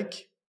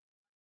empathetic,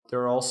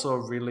 they're also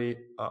really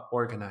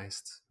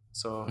organized.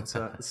 So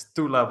it's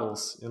two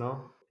levels, you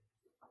know.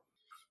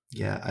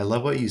 Yeah, I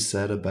love what you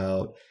said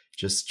about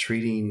just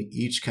treating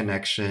each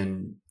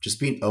connection, just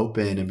being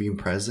open and being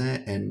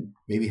present, and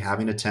maybe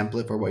having a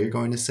template for what you're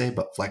going to say,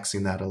 but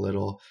flexing that a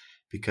little.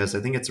 Because I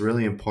think it's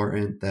really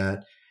important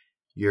that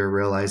you're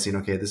realizing,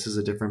 okay, this is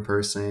a different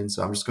person.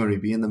 So I'm just going to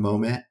be in the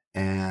moment.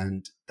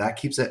 And that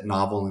keeps it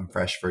novel and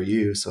fresh for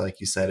you. So,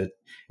 like you said,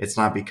 it's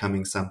not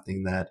becoming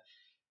something that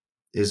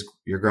is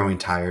you're growing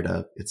tired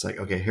of. It's like,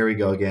 okay, here we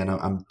go again.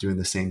 I'm doing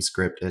the same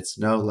script. It's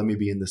no, let me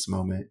be in this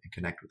moment and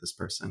connect with this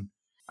person.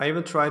 I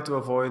even try to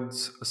avoid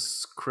a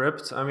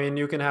script. I mean,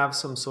 you can have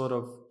some sort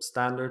of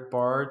standard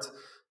part.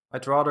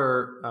 I'd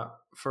rather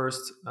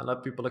first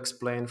let people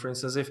explain. For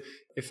instance,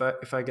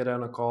 if I get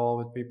on a call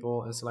with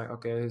people, it's like,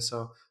 okay,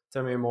 so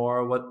tell me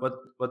more.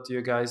 What do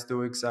you guys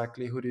do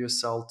exactly? Who do you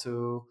sell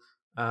to?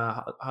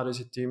 How does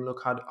your team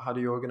look? How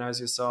do you organize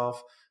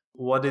yourself?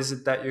 What is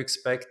it that you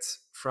expect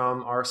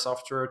from our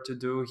software to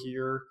do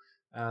here?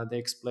 They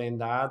explain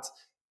that,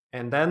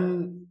 and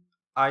then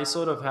I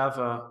sort of have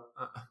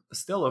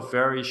still a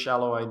very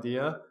shallow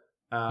idea,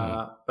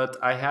 Mm, but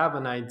I have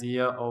an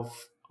idea of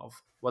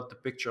what the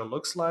picture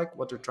looks like,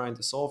 what they're trying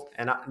to solve,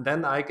 and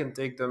then I can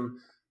take them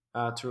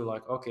through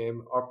like, okay,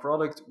 our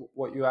product,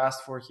 what you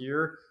asked for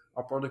here,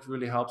 our product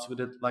really helps with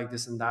it, like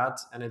this and that,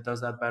 and it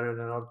does that better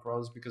than other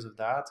products because of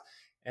that.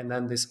 And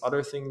then this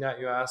other thing that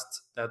you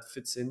asked that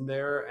fits in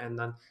there, and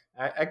then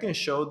I can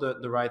show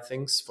the right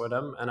things for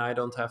them, and I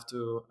don't have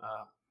to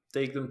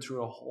take them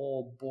through a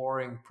whole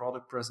boring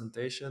product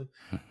presentation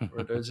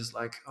where they're just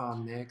like, oh,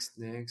 next,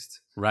 next.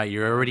 right.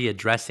 You're Um, already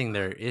addressing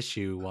their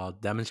issue while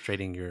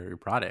demonstrating your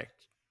product.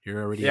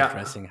 You're already yeah,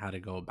 addressing how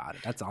to go about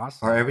it. That's Or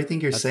awesome.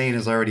 everything you're That's saying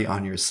is already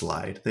on your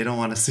slide. They don't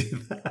want to see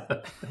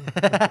that.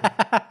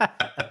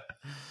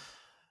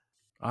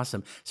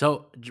 awesome.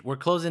 So we're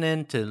closing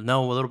in to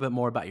know a little bit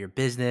more about your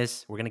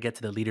business. We're going to get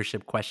to the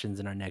leadership questions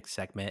in our next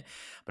segment.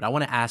 But I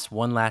want to ask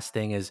one last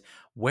thing is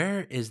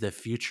where is the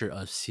future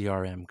of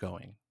CRM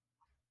going?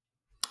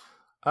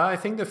 I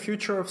think the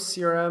future of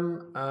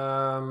CRM,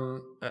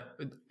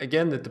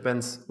 again, it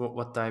depends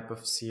what type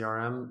of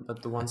CRM,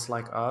 but the ones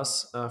like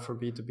us for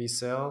B2B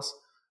sales,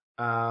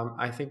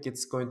 I think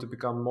it's going to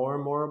become more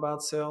and more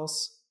about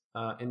sales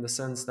in the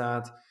sense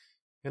that,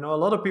 you know,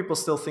 a lot of people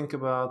still think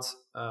about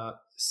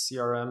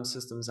CRM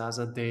systems as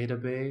a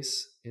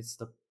database. It's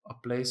a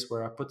place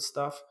where I put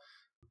stuff.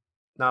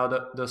 Now,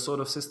 the sort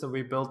of system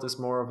we built is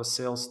more of a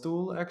sales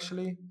tool,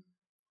 actually.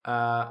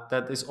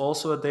 That is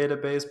also a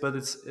database, but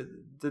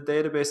the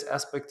database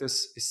aspect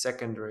is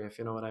secondary, if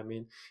you know what I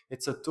mean.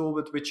 It's a tool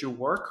with which you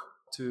work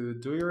to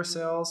do your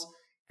sales,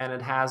 and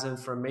it has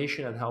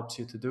information that helps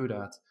you to do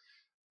that.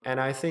 And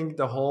I think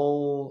the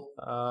whole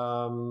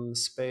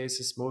space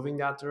is moving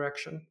that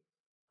direction.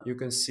 You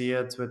can see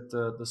it with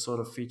the sort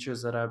of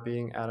features that are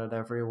being added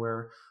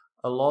everywhere.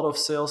 A lot of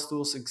sales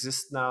tools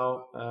exist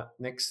now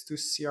next to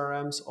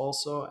CRMs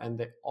also, and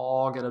they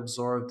all get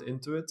absorbed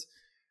into it.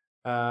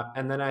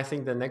 And then I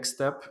think the next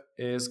step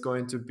is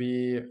going to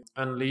be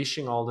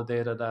unleashing all the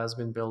data that has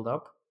been built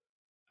up.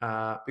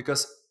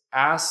 Because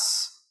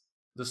as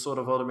the sort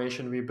of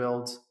automation we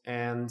built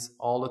and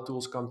all the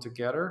tools come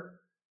together,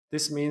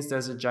 this means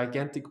there's a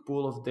gigantic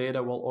pool of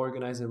data well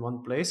organized in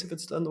one place, if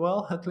it's done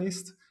well, at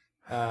least.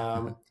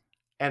 Um,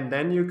 and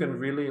then you can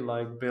really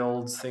like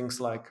build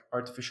things like Yeah.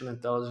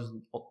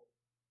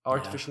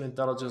 artificial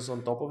intelligence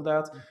on top of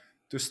that,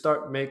 to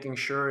start making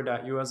sure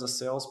that you as a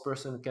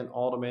salesperson can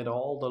automate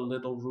all the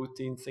little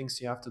routine things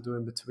you have to do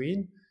in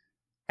between,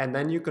 and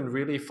then you can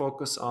really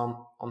focus on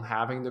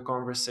having the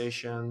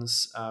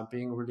conversations,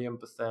 being really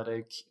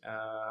empathetic,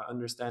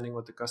 understanding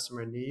what the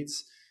customer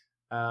needs,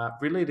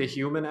 really the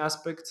human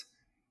aspect,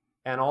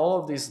 and all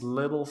of these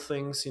little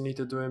things you need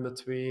to do in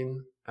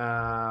between,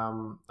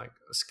 like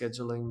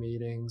scheduling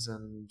meetings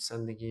and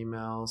sending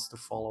emails to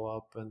follow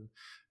up, and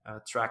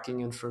tracking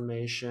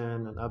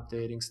information and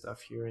updating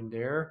stuff here and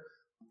there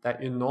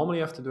that you normally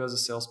have to do as a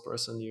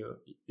salesperson.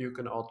 You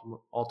can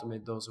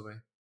automate those away.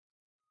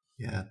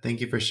 Yeah, thank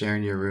you for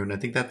sharing your Rune. I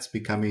think that's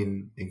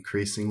becoming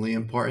increasingly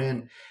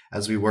important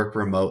as we work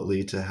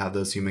remotely to have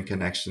those human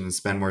connections,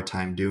 spend more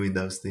time doing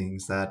those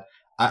things that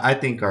I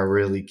think are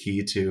really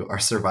key to our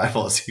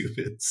survival as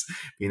humans,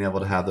 being able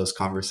to have those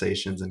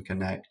conversations and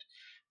connect.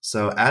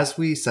 So, as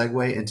we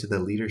segue into the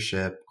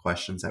leadership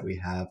questions that we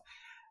have,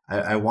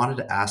 I wanted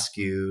to ask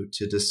you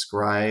to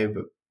describe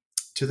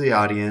to the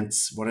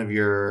audience one of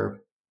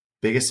your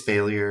biggest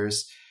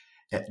failures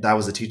that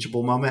was a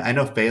teachable moment. I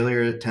know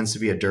failure tends to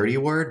be a dirty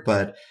word,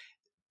 but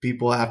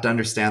people have to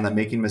understand that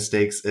making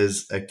mistakes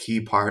is a key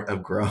part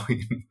of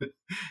growing.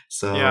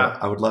 So Yeah,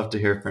 I would love to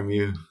hear from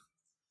you.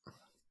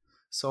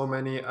 so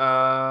many.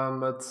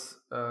 But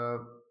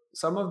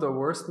some of the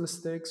worst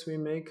mistakes we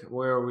make,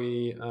 where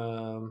we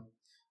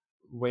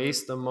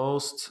waste the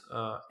most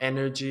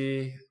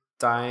energy,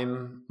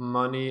 time,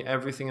 money,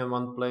 everything in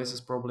one place,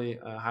 is probably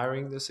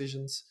hiring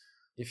decisions.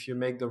 If you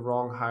make the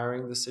wrong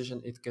hiring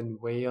decision, it can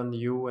weigh on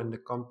you and the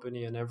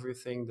company and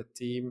everything, the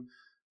team,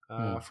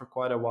 Hmm. for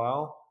quite a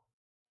while.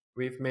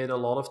 We've made a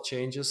lot of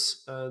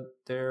changes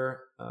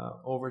there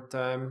over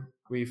time.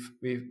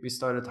 We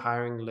started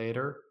hiring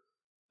later,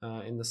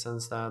 in the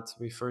sense that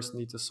we first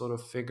need to sort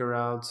of figure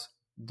out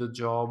the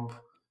job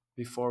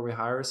before we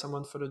hire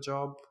someone for the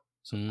job.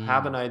 So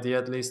have an Mm. idea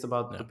at least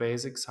about the Yeah.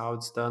 basics, how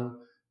it's done,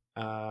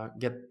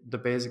 get the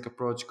basic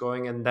approach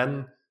going, and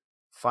then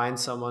find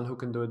someone who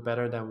can do it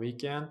better than we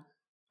can,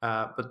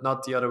 but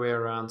not the other way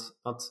around.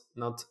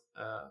 Not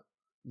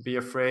be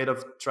afraid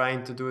of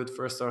trying to do it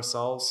first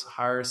ourselves.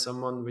 Hire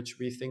someone which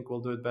we think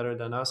will do it better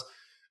than us,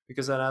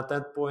 because then at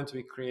that point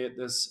we create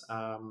this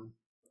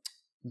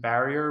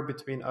barrier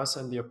between us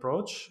and the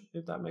approach,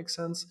 if that makes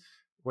sense,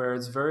 where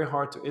it's very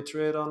hard to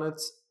iterate on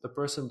it. The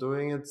person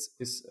doing it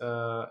is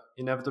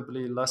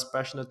inevitably less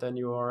passionate than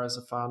you are as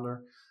a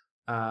founder,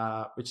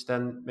 which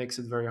then makes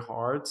it very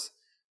hard.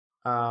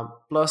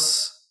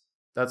 Plus,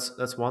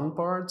 that's one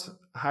part.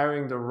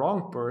 Hiring the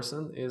wrong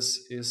person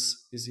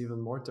is even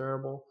more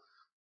terrible,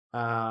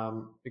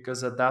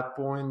 because at that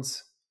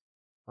point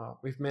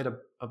we've made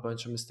a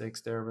bunch of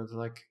mistakes there. But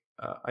like,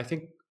 I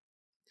think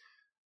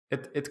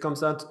it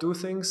comes down to two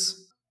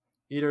things: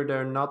 either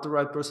they're not the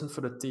right person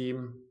for the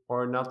team,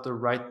 or not the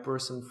right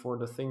person for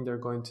the thing they're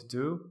going to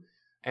do.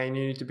 And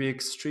you need to be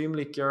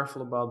extremely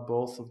careful about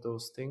both of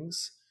those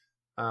things.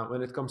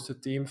 When it comes to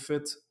team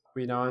fit,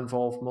 we now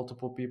involve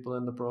multiple people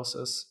in the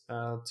process,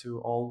 to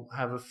all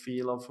have a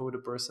feel of who the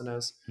person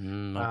is.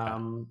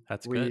 Okay.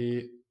 That's good.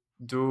 We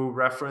do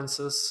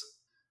references,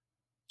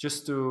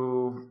 just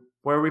to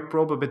where we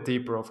probe a bit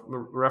deeper. Of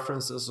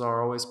references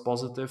are always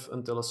positive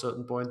until a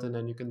certain point, and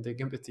then you can dig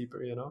a bit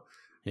deeper,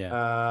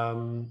 Yeah.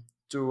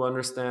 to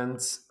understand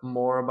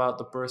more about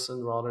the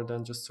person rather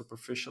than just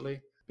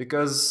superficially.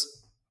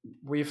 Because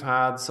we've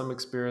had some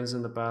experience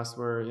in the past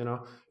where,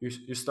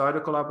 you start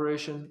a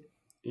collaboration,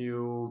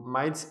 you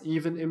might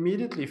even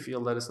immediately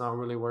feel that it's not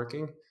really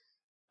working,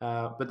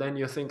 but then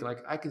you think like,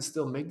 I can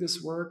still make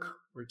this work,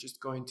 we're just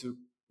going to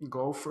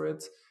go for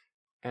it.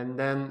 And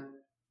then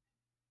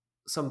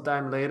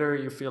sometime later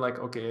you feel like,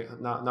 okay,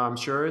 now I'm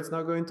sure it's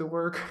not going to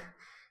work.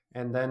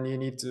 And then you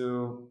need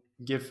to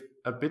give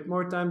a bit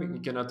more time. You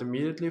cannot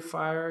immediately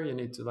fire, you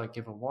need to like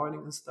give a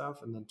warning and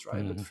stuff, and then try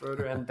a bit Mhm.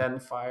 further and then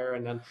fire.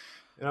 And then,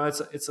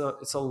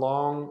 it's a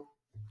long,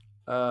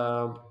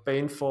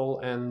 painful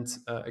and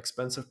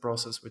expensive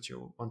process which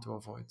you want to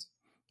avoid.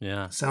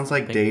 Yeah. Sounds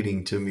like Thank.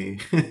 dating to me.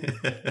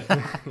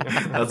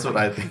 That's what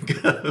Yeah. I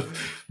think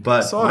of.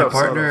 But Sort of,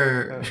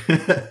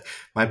 yeah.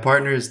 my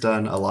partner has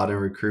done a lot in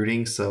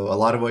recruiting, so a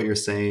lot of what you're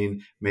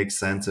saying makes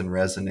sense and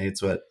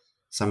resonates with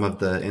some of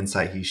the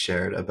insight he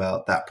shared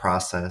about that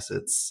process.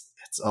 It's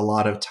a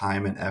lot of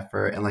time and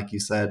effort, and like you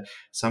said,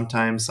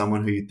 sometimes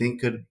someone who you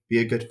think could be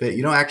a good fit,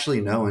 you don't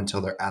actually know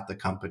until they're at the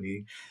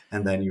company,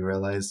 and then you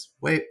realize,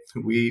 wait,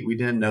 we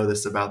didn't know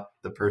this about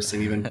the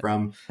person even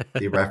from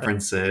the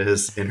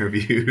references,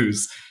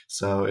 interviews.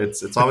 So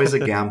it's always a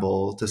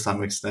gamble to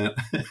some extent.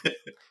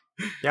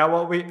 Yeah,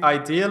 what we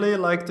ideally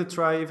like to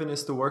try even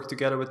is to work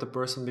together with the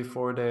person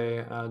before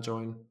they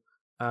join.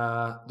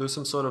 Do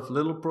some sort of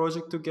little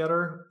project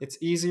together. It's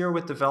easier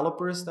with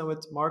developers than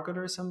with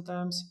marketers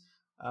sometimes,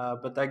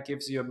 but that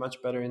gives you a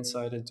much better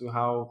insight into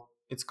how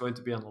it's going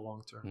to be on the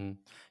long term. Mm.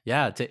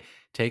 Yeah,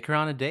 take her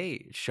on a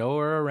date, show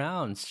her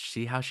around,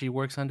 see how she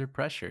works under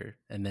pressure,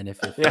 and then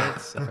if it Yeah.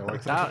 fits, if it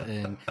works out,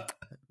 and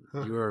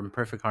you are in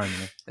perfect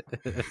harmony.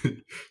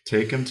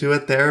 Take them to a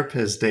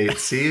therapist date,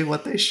 see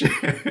what they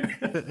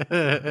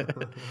share.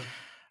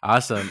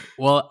 Awesome.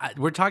 Well,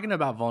 we're talking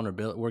about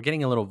vulnerability. We're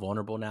getting a little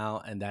vulnerable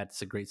now, and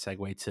that's a great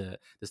segue to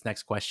this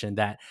next question.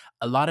 That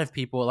a lot of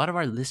people, a lot of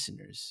our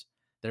listeners,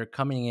 they're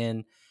coming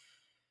in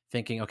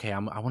thinking, okay, I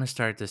want to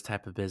start this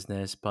type of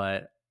business,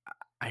 but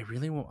I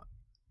really want.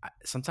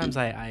 Sometimes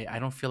I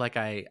don't feel like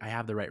I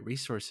have the right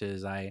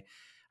resources. I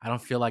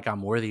don't feel like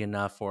I'm worthy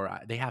enough, or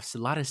they have a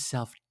lot of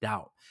self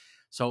doubt.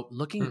 So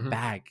looking Mhm.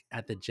 back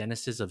at the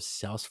genesis of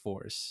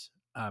Salesforce,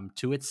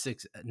 to its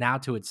now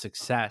to its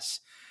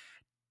success,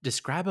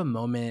 Describe a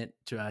moment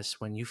to us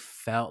when you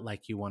felt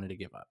like you wanted to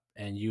give up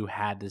and you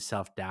had this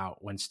self doubt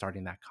when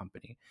starting that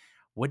company.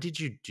 What did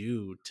you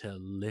do to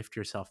lift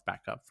yourself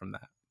back up from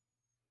that?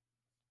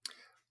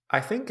 I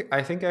think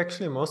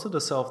actually most of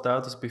the self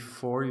doubt is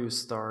before you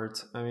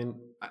start. I mean,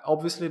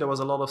 obviously there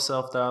was a lot of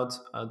self doubt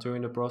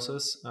during the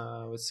process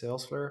with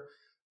Salesflare,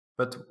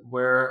 but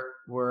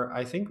where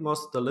I think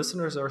most of the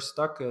listeners are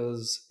stuck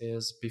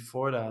is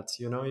before that.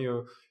 You know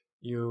you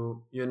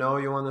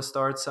want to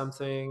start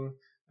something.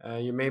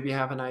 You maybe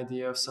have an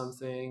idea of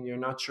something. You're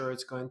not sure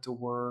it's going to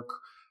work,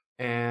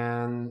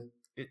 and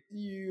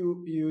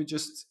you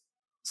just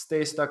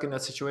stay stuck in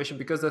that situation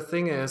because the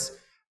thing is,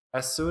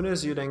 as soon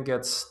as you then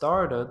get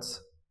started,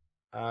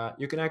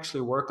 you can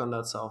actually work on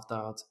that self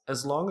doubt.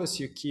 As long as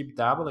you keep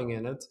dabbling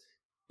in it,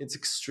 it's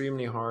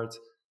extremely hard.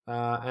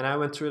 And I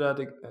went through that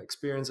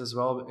experience as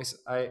well.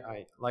 Because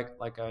I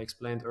like I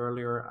explained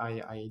earlier,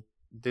 I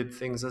did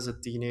things as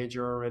a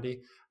teenager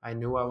already. I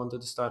knew I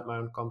wanted to start my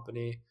own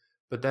company,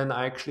 but then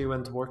I actually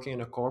went working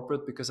in a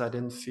corporate because I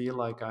didn't feel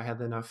like I had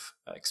enough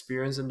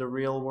experience in the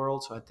real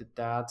world. So I did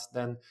that.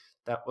 Then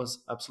that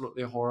was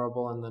absolutely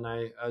horrible. And then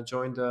I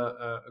joined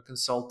a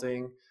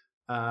consulting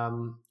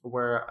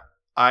where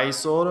I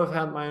sort of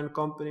had my own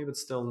company, but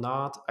still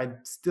not. I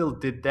still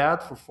did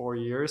that for 4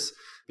 years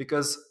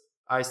because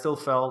I still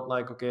felt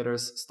like, okay,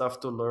 there's stuff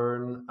to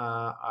learn.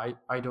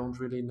 I don't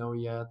really know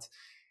yet.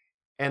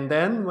 And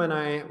then when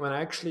I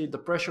actually the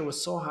pressure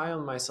was so high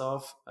on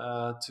myself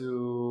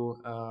to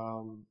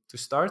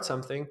start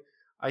something,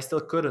 I still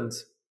couldn't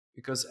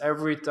because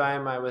every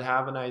time I would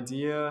have an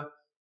idea,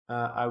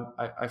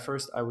 I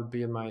first I would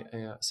be in my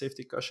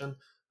safety cushion,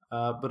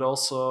 but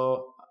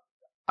also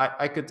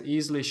I could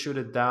easily shoot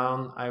it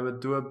down. I would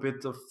do a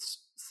bit of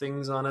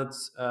things on it,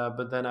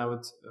 but then I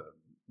would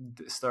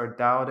start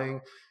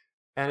doubting.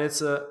 And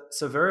it's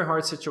a very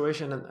hard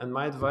situation. And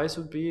my advice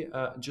would be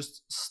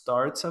just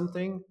start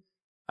something.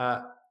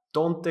 Uh,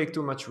 don't take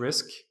too much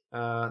risk.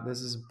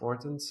 This is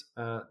important.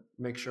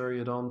 Make sure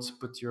you don't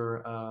put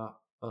your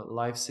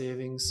life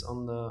savings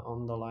on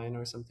the line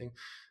or something.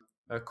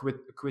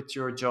 Quit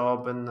your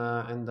job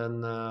and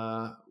then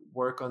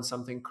work on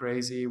something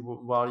crazy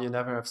while you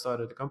never have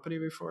started a company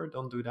before.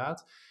 Don't do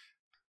that.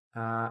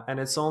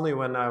 And it's only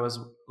when I was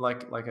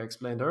like I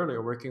explained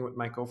earlier, working with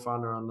my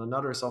co-founder on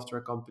another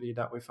software company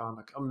that we found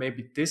like, oh,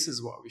 maybe this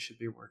is what we should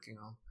be working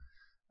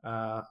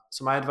on.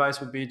 So my advice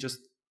would be just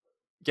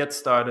get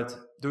started,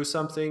 do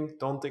something,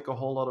 don't take a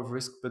whole lot of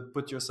risk, but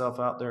put yourself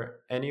out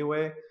there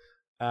anyway,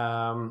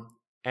 um,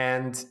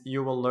 and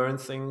you will learn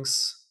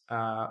things.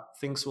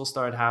 Things will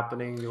start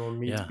happening. You will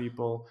meet Yeah.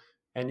 people,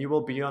 and you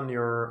will be on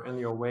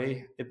your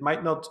way. It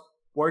might not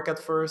work at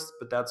first,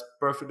 but that's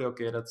perfectly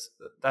okay.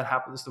 That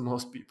happens to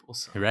most people.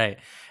 So Right.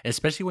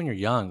 Especially when you're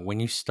young. When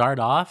you start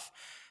off,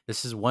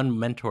 this is one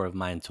mentor of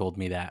mine told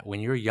me that when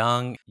you're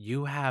young,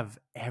 you have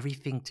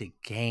everything to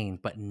gain,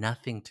 but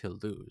nothing to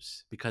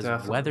lose. Because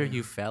whether definitely.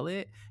 you fail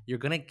it, you're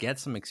gonna get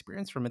some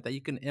experience from it that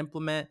you can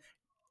implement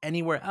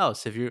anywhere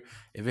else. If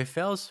it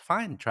fails,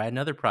 fine, try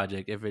another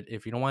project.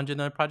 If you don't want to do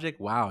another project,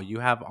 wow, you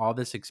have all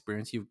this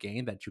experience you've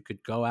gained that you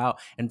could go out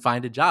and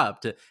find a job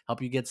to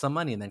help you get some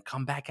money and then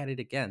come back at it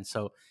again.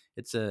 So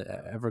it's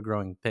a ever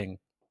growing thing.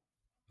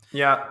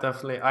 Yeah,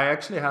 definitely. I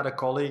actually had a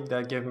colleague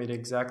that gave me the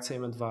exact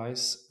same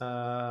advice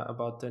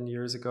about 10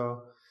 years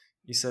ago.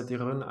 He said,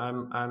 Jeroen,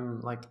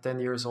 I'm like 10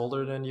 years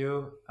older than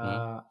you.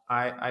 Mhm.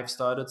 I've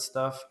started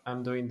stuff.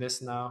 I'm doing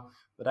this now,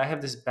 but I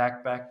have this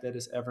backpack that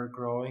is ever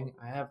growing.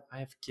 I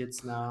have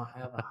kids now. I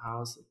have a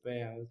house to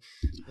pay.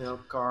 I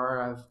have, car.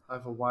 I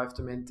have a wife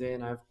to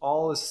maintain. I have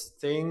all these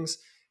things,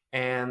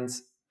 and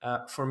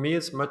for me,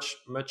 it's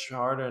much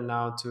harder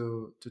now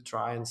to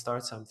try and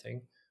start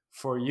something.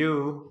 For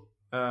you,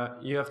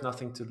 you have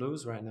nothing to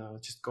lose right now.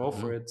 Just go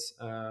for Mhm.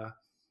 it.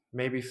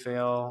 Maybe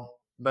fail,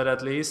 but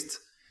at least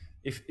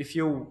if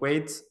you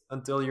wait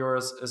until you're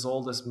as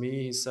old as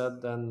me, he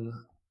said, then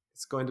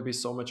it's going to be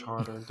so much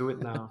harder. Do it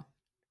now.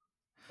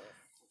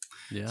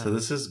 So Yeah.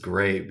 this is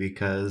great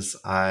because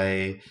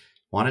I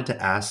wanted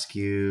to ask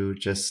you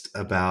just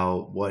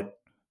about what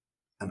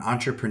an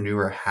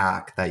entrepreneur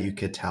hack that you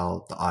could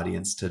tell the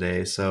audience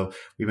today. So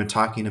we've been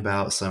talking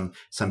about some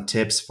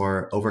tips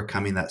for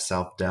overcoming that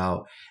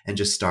self-doubt and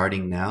just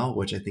starting now,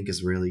 which I think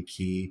is really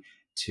key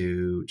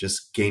to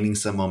just gaining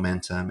some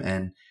momentum.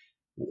 And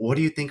what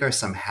do you think are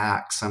some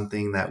hacks,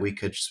 something that we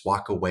could just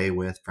walk away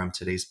with from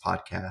today's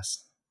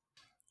podcast?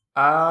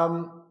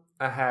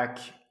 A hack.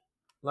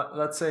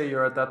 Let's say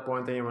you're at that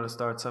point and you want to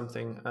start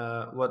something.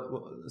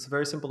 It's a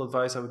very simple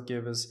advice I would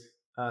give is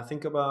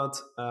think about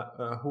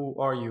who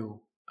are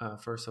you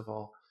first of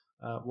all.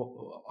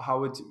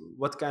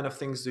 What kind of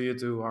things do you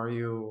do? Are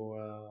you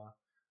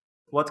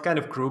what kind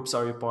of groups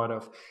are you part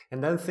of?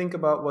 And then think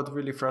about what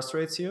really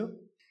frustrates you,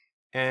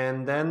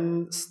 and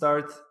then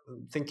start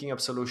thinking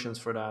up solutions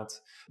for that.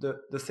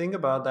 The thing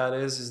about that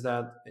is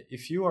that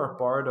if you are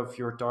part of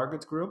your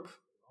target group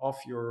of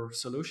your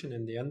solution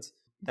in the end,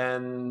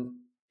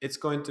 then it's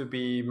going to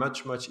be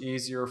much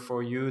easier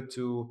for you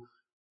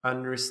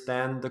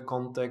understand the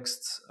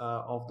context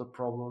of the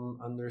problem,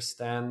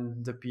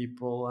 understand the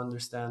people,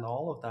 understand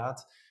all of that,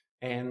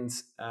 and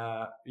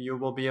you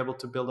will be able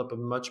to build up a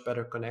much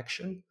better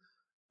connection.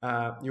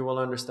 You will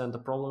understand the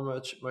problem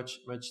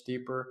much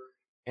deeper,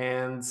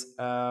 and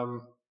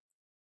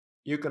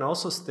you can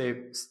also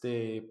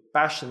stay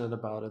passionate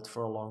about it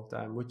for a long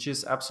time, which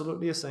is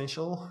absolutely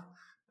essential.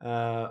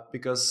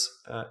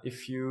 Because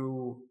if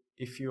you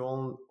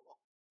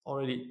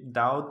already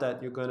doubt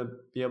that you're going to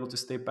be able to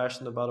stay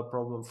passionate about a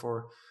problem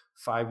for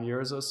 5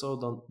 years or so,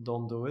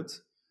 don't do it.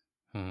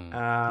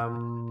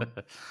 Hmm.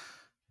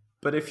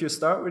 But if you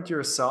start with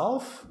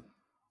yourself,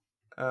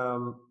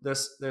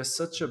 there's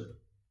such a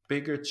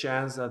bigger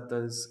chance that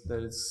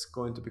it's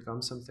going to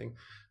become something.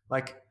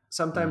 Like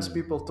sometimes Mm.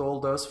 people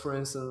told us, for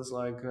instance,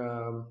 like,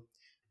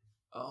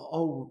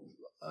 oh,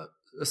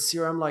 a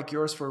CRM like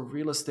yours for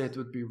real estate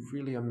would be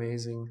really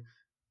amazing.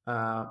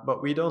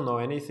 But we don't know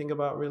anything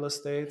about real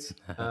estate.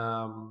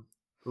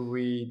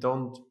 We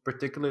don't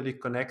particularly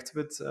connect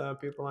with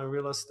people in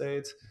real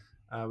estate.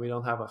 We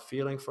don't have a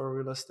feeling for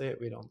real estate.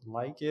 We don't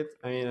like it.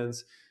 I mean,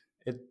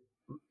 it.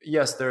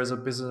 Yes, there is a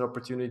business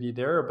opportunity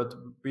there, but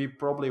we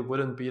probably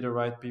wouldn't be the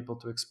right people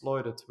to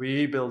exploit it.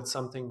 We build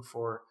something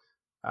for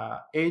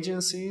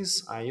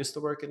agencies. I used to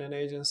work in an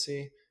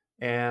agency,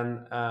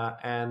 and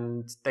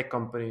tech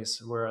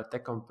companies. We're a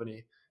tech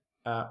company.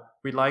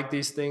 We like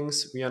these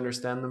things, we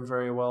understand them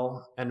very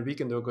well, and we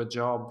can do a good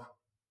job,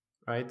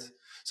 right?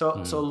 So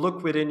Mm.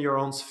 look within your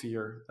own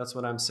sphere. That's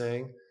what I'm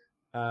saying.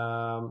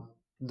 um,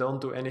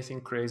 don't do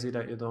anything crazy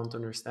that you don't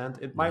understand.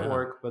 It might Yeah.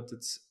 work, but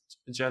it's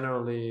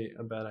generally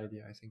a bad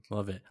idea, I think.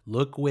 Love it.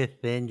 Look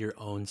within your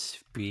own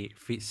sphere.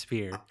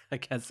 I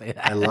can't say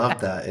I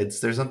love that.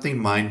 that. There's something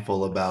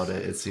mindful about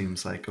it. It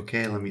seems like,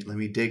 okay, let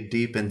me dig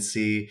deep and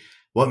see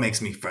what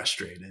makes me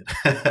frustrated.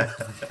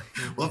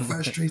 What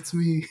frustrates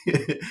me?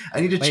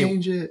 I need to Wait,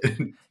 change it.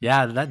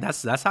 yeah,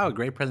 that's how a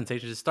great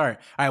presentation should start.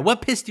 All right,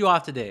 what pissed you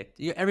off today?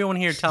 Everyone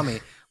here, tell me.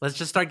 Let's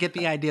just start get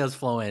the ideas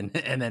flowing,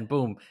 and then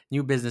boom,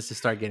 new businesses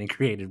start getting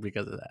created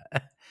because of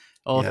that.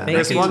 Oh, Yeah, and I thank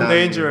There's can one you. tell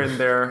danger you. in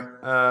there,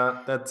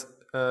 that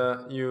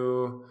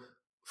you,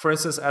 for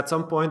instance, at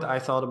some point I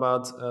thought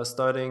about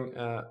starting,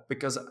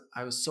 because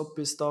I was so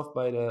pissed off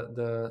by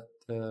the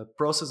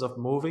process of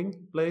moving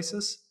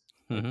places,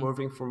 like Hmm.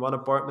 moving from one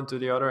apartment to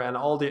the other and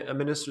all the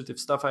administrative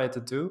stuff I had to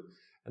do.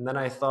 And then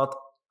I thought,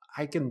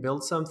 I can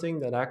build something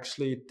that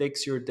actually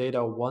takes your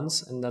data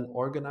once and then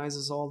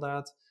organizes all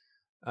that.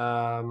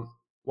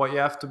 What you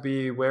have to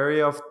be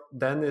wary of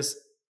then is,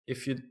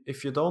 if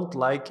you don't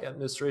like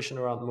administration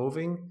around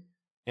moving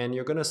and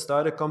you're going to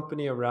start a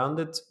company around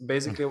it,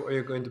 basically what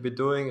you're going to be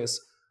doing is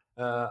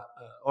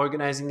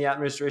organizing the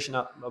administration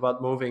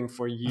about moving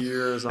for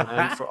years on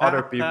end for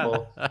other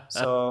people.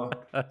 So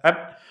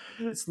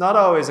it's not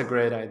always a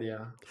great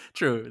idea.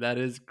 True, that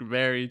is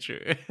very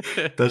true.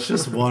 That's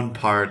just one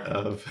part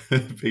of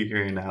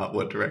figuring out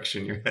what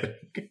direction you're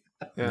heading.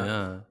 Yeah.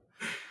 Yeah.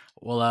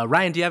 Well,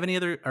 Ryan, do you have any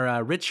other,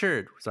 or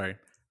Richard? Sorry,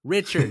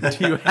 Richard,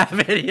 do you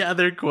have any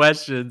other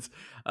questions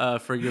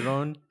for your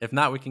own? If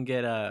not, we can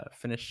get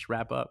finish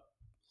wrap up.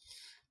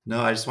 No,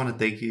 I just want to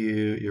thank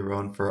you,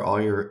 Yaron, for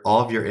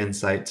all of your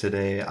insight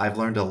today. I've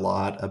learned a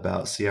lot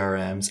about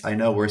CRMs. I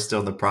know we're still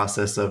in the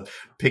process of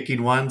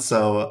picking one,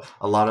 so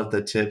a lot of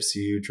the tips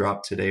you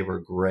dropped today were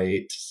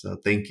great. So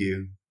thank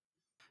you.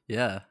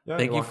 Yeah, Yeah,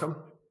 thank you're you. welcome.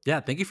 Yeah,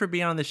 thank you for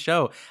being on the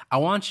show. I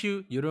want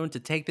you, Jeroen, to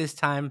take this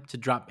time to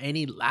drop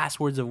any last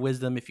words of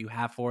wisdom if you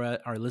have for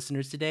our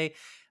listeners today,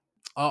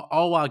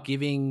 all while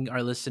giving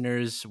our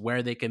listeners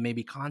where they can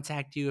maybe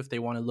contact you if they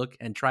want to look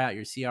and try out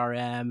your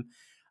CRM.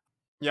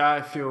 Yeah,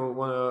 if you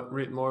want to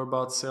read more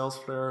about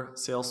SalesFlare,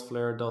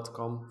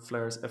 salesflare.com.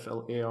 Flare is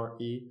Flare.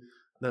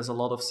 There's a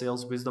lot of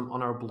sales wisdom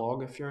on our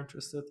blog if you're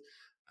interested,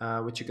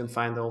 which you can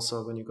find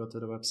also when you go to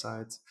the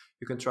website.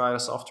 You can try our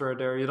software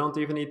there. You don't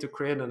even need to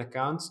create an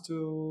account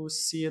to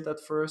see it at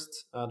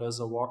first. There's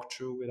a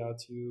walkthrough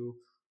without you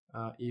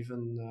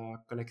even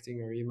connecting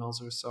your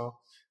emails or so.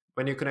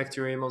 When you connect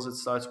your emails, it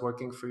starts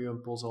working for you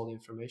and pulls all the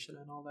information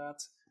and all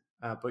that.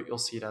 But you'll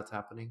see that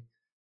happening.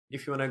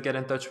 If you want to get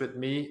in touch with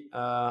me,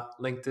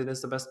 LinkedIn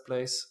is the best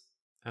place.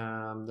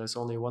 There's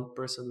only one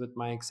person with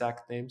my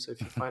exact name, so if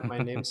you find my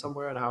name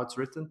somewhere and how it's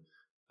written,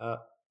 uh,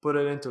 put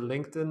it into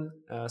LinkedIn,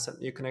 send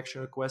me a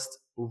connection request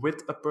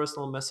with a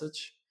personal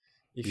message.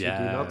 If you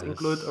do not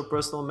include a Yes.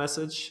 personal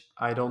message,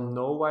 I don't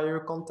know why you're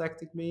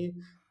contacting me.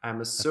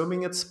 I'm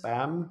assuming it's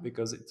spam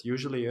because it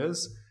usually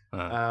is.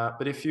 Uh,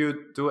 But if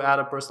you do add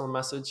a personal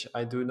message,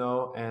 I do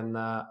know, and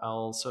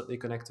I'll certainly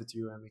connect with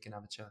you and we can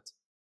have a chat.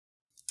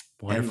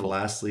 And Wonderful.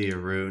 lastly,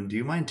 Arun, do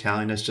you mind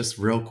telling us just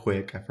real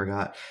quick? I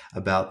forgot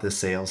about the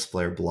Sales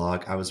Flare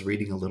blog. I was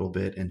reading a little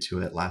bit into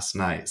it last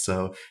night.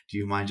 So, do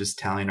you mind just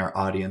telling our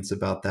audience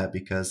about that?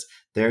 Because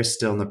they're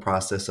still in the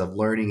process of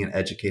learning and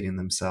educating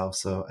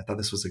themselves. So, I thought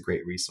this was a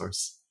great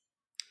resource.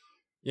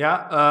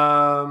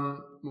 Yeah,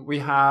 we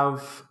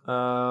have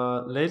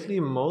lately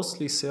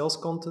mostly sales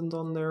content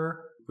on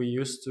there. We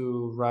used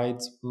to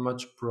write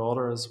much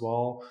broader as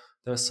well.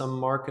 There's some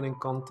marketing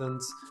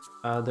content.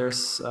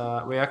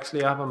 We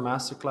actually have a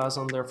masterclass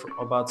on there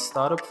about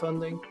startup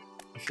funding.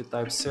 If you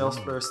type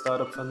Salesforce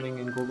startup funding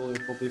in Google,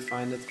 you'll probably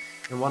find it.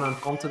 And one on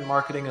content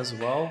marketing as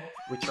well,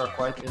 which are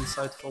quite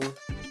insightful.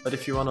 But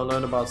if you want to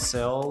learn about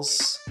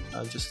sales,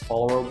 just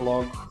follow our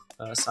blog,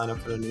 sign up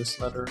for the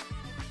newsletter,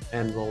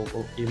 and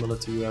we'll email it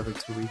to you every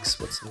 2 weeks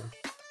what's new.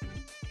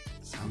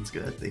 Sounds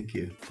good. Thank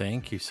you.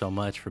 Thank you so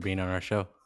much for being on our show.